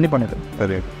 மேனுவலாக செட் பண்ணி பண்ணிக்கலாம்.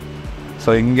 சரி.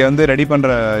 ஸோ இங்கே வந்து ரெடி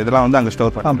பண்ணுற இதெல்லாம் வந்து அங்கே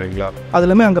ஸ்டோர் பண்ணுறீங்களா? அது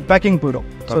எல்லாமே அங்கே பேக்கிங்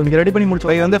போயிடும். ஸோ இங்கே ரெடி பண்ணி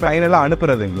முடிச்சு வந்து ஃபைனலாக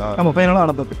அனுப்புறதுங்களா? நம்ம ஃபைனலாக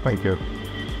அனுப்புறது. ஓகே.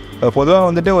 பொதுவாக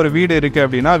வந்துட்டு ஒரு வீடு இருக்குது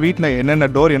அப்படின்னா வீட்டில் என்னென்ன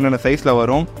டோர் என்னென்ன சைஸில்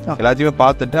வரும் எல்லாத்தையுமே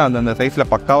பார்த்துட்டு அந்தந்த சைஸில்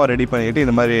பக்காவாக ரெடி பண்ணிவிட்டு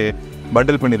இந்த மாதிரி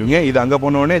பண்டில் பண்ணிடுவீங்க. இது அங்கே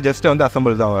போனோடனே ஜஸ்ட் வந்து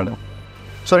அசம்பிள் தான் வேணும்.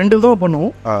 ஸோ 2 தான்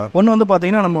பண்ணுவோம். ஒன்று வந்து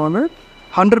பார்த்தீங்கன்னா நம்ம வந்து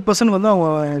 100% வந்து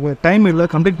அவங்க டைம் இல்லை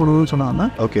கம்ப்ளீட் பண்ணணும்னு சொன்னாங்கன்னா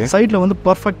ஓகே சைட்டில் வந்து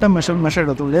பர்ஃபெக்டாக மெஷர்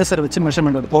எடுத்து லேசர் வச்சு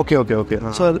மெஷர்மெண்ட் எடுத்து okay. Okay. Okay.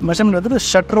 So measurement எடுத்து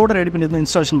ஷட்டரோட ரெடி பண்ணி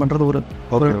இன்ஸ்டாலேஷன் பண்ணுறது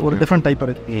ஒரு டிஃப்ரெண்ட் டைப்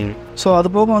இருக்குது. ஸோ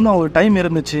அது போக வந்து அவங்க டைம்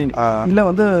இருந்துச்சு இல்லை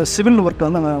வந்து சிவில் ஒர்க்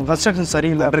வந்து அங்கே கன்ஸ்ட்ரக்ஷன்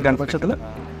சரியில்லை அப்படின்ற பட்சத்தில்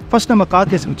ஃபர்ஸ்ட் நம்ம கார்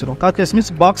கேஸ் வச்சிடும். Car case means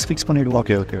box fix பண்ணிவிடுவோம்.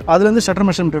 ஓகே. ஓகே. அதுலேருந்து ஷட்டர்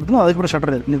மெஷர்மெண்ட் எடுத்துடும், அதுக்கப்புறம்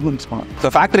ஷட்டர் ஃபிக்ஸ் பண்ணலாம். ஸோ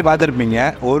ஃபேக்ட்ரி பார்த்துருப்பீங்க,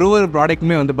 ஒரு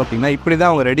ப்ராடக்ட்டுமே வந்து பார்த்தீங்கன்னா இப்படி தான்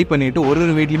அவங்க ரெடி பண்ணிவிட்டு ஒரு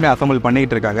வீட்லையுமே அசம்பிள்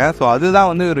பண்ணிகிட்டு இருக்காங்க. ஸோ அதுதான்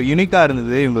வந்து ஒரு யூனிக்காக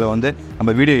இருந்தது இவங்களை வந்து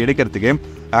நம்ம வீடியோ எடுக்கிறதுக்கு.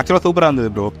 ஆக்சுவலாக சூப்பராக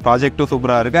இருந்தது ப்ரோ, ப்ராஜெக்ட்டும்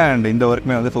சூப்பராக இருக்குது அண்ட் இந்த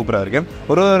ஒர்க்குமே வந்து சூப்பராக இருக்குது.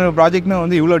 ஒரு ப்ராஜெக்ட்டுமே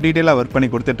வந்து இவ்வளோ டீட்டெயிலாக ஒர்க் பண்ணி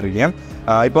கொடுத்துட்ருக்கீங்க.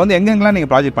 இப்போ வந்து எங்கெங்கெல்லாம்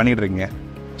நீங்கள் ப்ராஜெக்ட் பண்ணிகிட்டு இருக்கீங்க?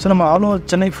 ஸோ நம்ம ஆல் ஓவர்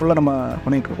சென்னை ஃபுல்லாக நம்ம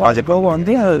பண்ணிகிட்ருக்கோம். ப்ராஜெக்ட் போக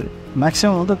வந்து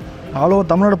மேக்ஸிமம் வந்து ஆல் ஓவர்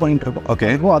தமிழ்நாடு பண்ணிட்டு இருக்கோம். ஓகே.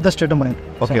 இப்போ அதர் ஸ்டேட்டும் பண்ணிட்டு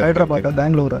இருக்கோம். ஓகே. ஹைதராபாத்,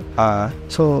 பெங்களூர்,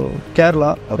 ஸோ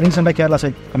கேரளா, ரீசெண்டாக கேரளா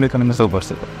சைட் கம்மி. சூப்பர்.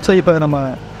 ஸோ இப்போ நம்ம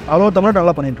ஆல் ஓவர் தமிழ்நாடு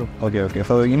நல்லா பண்ணிட்டு இருக்கோம். ஓகே. ஓகே.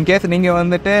 ஸோ இன்கேஸ் நீங்கள்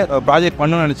வந்துட்டு ப்ராஜெக்ட்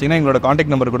பண்ணணும்னு நினச்சிங்கன்னா எங்களோட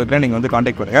காண்டாக்ட் நம்பர் கொடுக்குறேன், நீங்கள் வந்து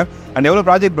காண்டாக்ட் பண்ணுங்கள். அண்ட் எவ்வளோ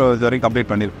ப்ராஜெக்ட் வரைக்கும்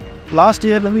கம்ப்ளீட் பண்ணியிருக்கோம்? லாஸ்ட்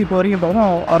இயர்லேருந்து இப்போ வரைக்கும் பார்த்தோன்னா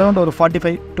அரௌண்ட் ஒரு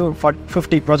 45 to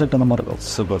 50 ப்ராஜெக்ட் அந்த மாதிரி இருக்கும்.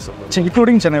 சூப்பர். சரி,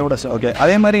 இன்க்ளூடிங் சென்னையோட. Sir okay.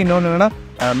 அதே மாதிரி இன்னொன்று என்னென்னா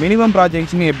மினிமம்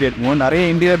ப்ராஜெக்ட்ஸ்னு எப்படி இருக்கும்? நிறைய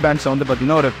இந்தியன் பேங்க்ஸ் வந்து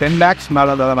பார்த்தீங்கன்னா ஒரு 10 lakhs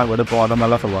மேலே தான் நாங்கள் எடுப்போம், அதை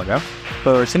மாதிரிலாம் சொல்லுவாங்க.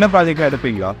 ஸோ சின்ன ப்ராஜெக்டாக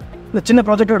எடுப்பீங்களா? இல்லை, சின்ன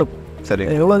ப்ராஜெக்டாக எடுப்போம். சரி.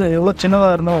 எவ்வளோ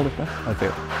சின்னதாக இருந்தாலும் எடுப்போம். ஓகே.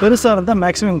 பெருசாக இருந்தால்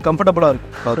மேக்ஸிமம் கம்ஃபர்டபுளாக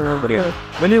இருக்கும்.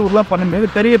 வெளியூர்லாம் பண்ணும்போது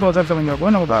பெரிய ப்ராஜெக்ட்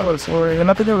வாங்கிப்போம் நம்ம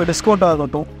எல்லாத்துக்கும் ஒரு டிஸ்கவுண்ட்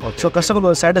ஆகட்டும். ஸோ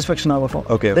கஸ்டமர் சாட்டிஸ்ஃபேக்ஷன் ஆகட்டும்.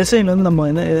 ஓகே. டிசைன் வந்து நம்ம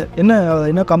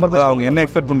என்ன கம்ஃபர்டபுள் அவங்க என்ன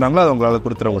எக்ஸ்பெக்ட் பண்ணுறாங்களோ அது உங்களால்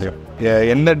கொடுத்துட முடியும்.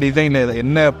 என்ன டிசைனில்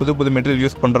என்ன புது மெட்டீரியல்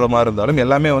யூஸ் பண்ணுற மாதிரி இருந்தாலும்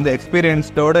எல்லாமே வந்து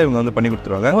எக்ஸ்பீரியன்ஸ்டோட இவங்க வந்து பண்ணி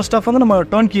கொடுத்துருவாங்க. மோஸ்ட் ஆஃப் வந்து நம்ம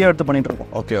டர்ன் கீ எடுத்து பண்ணிட்டு இருக்கோம்.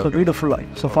 ஓகே. வீடு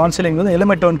ஃபுல்லாக ஸோ ஃபால் சீலிங் வந்து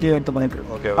எல்லாமே டர்ன் கீ எடுத்து பண்ணிட்டு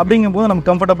இருக்கோம். ஓகே. அப்படிங்கும்போது நம்ம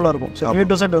கம்ஃபர்டபுளாக இருக்கும். ஸோ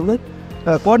வீடு செட் வந்து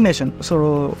coordination. So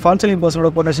fall ceiling பர்சனோட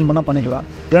coordination பண்ணால் பண்ணிக்கலாம்,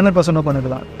 கிரானைட் பர்சனோட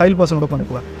பண்ணிக்கலாம், டைல் பர்சனோட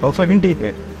பண்ணிக்கலாம். ஸோ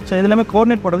இன்டீரியர் ஸோ இது எல்லாமே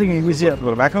கோஆர்டினேட் பண்ணுறது இங்கே ஈஸியாக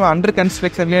இருக்கும். மேக்ஸிமம் அண்டர்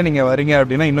கன்ஸ்ட்ரக்ஷன்லேயே நீங்கள் வரீங்க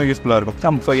அப்படின்னா இன்னும் யூஸ்ஃபுல்லாக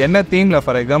இருக்கும். ஸோ என்ன தீமில்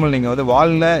ஃபார் எக்ஸாம்பிள் நீங்கள் வந்து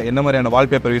வாலில் என்ன மாதிரியான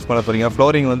வால்பேப்பர் யூஸ் பண்ண போகிறீங்க,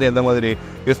 ஃப்ளோரிங் வந்து எந்த மாதிரி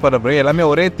யூஸ் பண்ண போகிறீங்க, எல்லாமே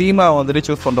ஒரே தீமாக வந்துட்டு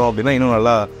சூஸ் பண்ணுறோம் அப்படின்னா இன்னும்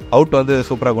நல்லா அவுட் வந்து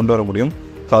சூப்பராக கொண்டு வர முடியும்.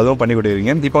 ஸோ அதுவும் பண்ணி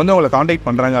கொடுக்குறீங்க. இப்போ வந்து உங்களை காண்டாக்ட்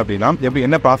பண்ணுறாங்க அப்படின்னா எப்படி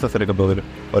என்ன ப்ராசஸ் இருக்க போகுது?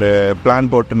 ஒரு பிளான்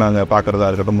போட்டு நாங்கள் பார்க்குறதா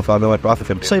இருக்கட்டும், ஸோ அந்த மாதிரி ப்ராசஸ்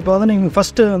இருக்குது. ஸோ இப்போ வந்து நீங்கள்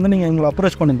ஃபஸ்ட்டு வந்து நீங்கள் எங்களை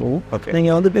அப்ரோச் பண்ணிப்போம். ஓகே.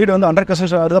 நீங்கள் வந்து வீடு வந்து அண்டர்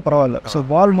கன்ஸ்ட்ரக்ஷன் இருந்தால் பரவாயில்ல. ஸோ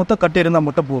வால் மொத்தம் கட்டி இருந்தால்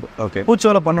மட்டும் போதும். ஓகே.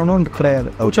 பூச்சோலை பண்ணணும்னு கிடையாது.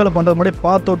 பூச்சோலை பண்ணுறது முன்னாடி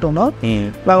பார்த்துட்டோம்னா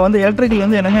நாங்கள் வந்து எலக்ட்ரிக்கல்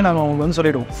வந்து என்னங்க நாங்கள் உங்களுக்கு வந்து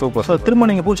சொல்லிவிடுவோம். சூப்பர். ஸோ திரும்ப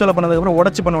நீங்கள் பூச்சோலை பண்ணதுக்கப்புறம்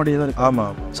உடச்சி பண்ண வேண்டியதாக இருக்குது.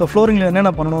 ஆமாம். ஸோ ஃப்ளோரிங்கில்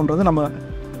என்னென்ன பண்ணணுன்றது நம்ம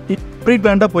ப்ரீ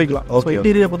பிளான்டாக போய்க்கலாம். ஸோ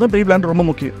இன்டீரியர் பொறுத்த ப்ரீ பிளான் ரொம்ப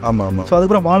முக்கியம். ஆமாம் ஆமாம். ஸோ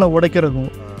அதுக்கப்புறம் வாழை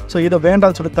உடைக்கிறதும் ஸோ இதை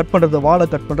வேண்டாம்னு சொல்லி கட் பண்ணுறது, வாழை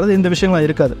கட் பண்ணுறது, இந்த விஷயங்கள்லாம்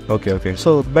இருக்காது. Okay. Okay. So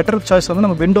better choice வந்து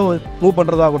நம்ம விண்டோ மூவ்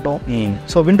பண்ணுறதாகட்டும்,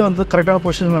 ஸோ விண்டோ வந்து கரெக்டான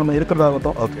பொசிஷனில் நம்ம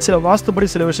இருக்கிறதாகட்டும், சில வாஸ்துப்படி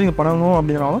சில விஷயங்கள் பண்ணணும்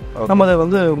அப்படின்னாலும் நம்ம அதை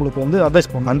வந்து உங்களுக்கு வந்து அட்வைஸ்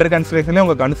பண்ணணும். அண்டர் கன்ஸ்ட்ரக்ஷன்லேயே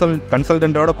உங்கள்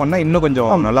கன்சல்டன்ட்டோட பண்ணால் இன்னும்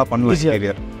கொஞ்சம் நல்லா பண்ணலாம்.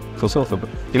 ஈஸியாக.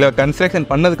 சூப்பர். இல்லை கன்ஸ்ட்ரக்ஷன்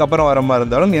பண்ணதுக்கப்புறம் வர மாதிரி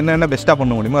இருந்தாலும் என்னென்ன பெஸ்ட்டாக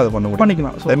பண்ண முடியுமோ அதை பண்ண முடியும்.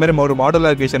 பண்ணிக்கலாம். அதேமாதிரி ஒரு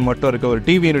மாடுலர் கிச்சன் மட்டும் இருக்குது, ஒரு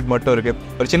டிவி யூனிட் மட்டும் இருக்குது,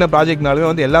 ஒரு சின்ன ப்ராஜெக்ட்னாலுமே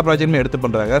வந்து எல்லா ப்ராஜெக்ட்டுமே எடுத்து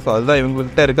பண்ணுறாங்க. ஸோ அதுதான்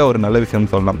இவங்கள்ட்ட இருக்க ஒரு நல்ல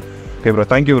விஷயம்னு சொல்லலாம். Okay bro,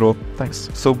 thank you bro. Thanks.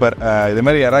 Super.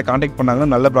 இதுமாதிரி யாராவது காண்டாக்ட்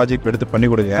பண்ணாங்கன்னா நல்ல ப்ராஜெக்ட் எடுத்து பண்ணி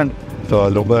கொடுங்க. ஸோ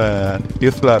அது ரொம்ப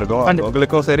யூஸ்ஃபுல்லாக இருக்கும்.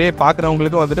 உங்களுக்கும் சரி,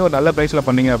 பார்க்குறவங்களுக்கும் வந்துட்டு ஒரு நல்ல ப்ரைஸில்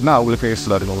பண்ணிங்க அப்படின்னா அவங்களுக்கு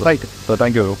யூஸ்ஃபுல்லாக இருக்கும். ரைட். So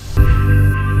thank you bro.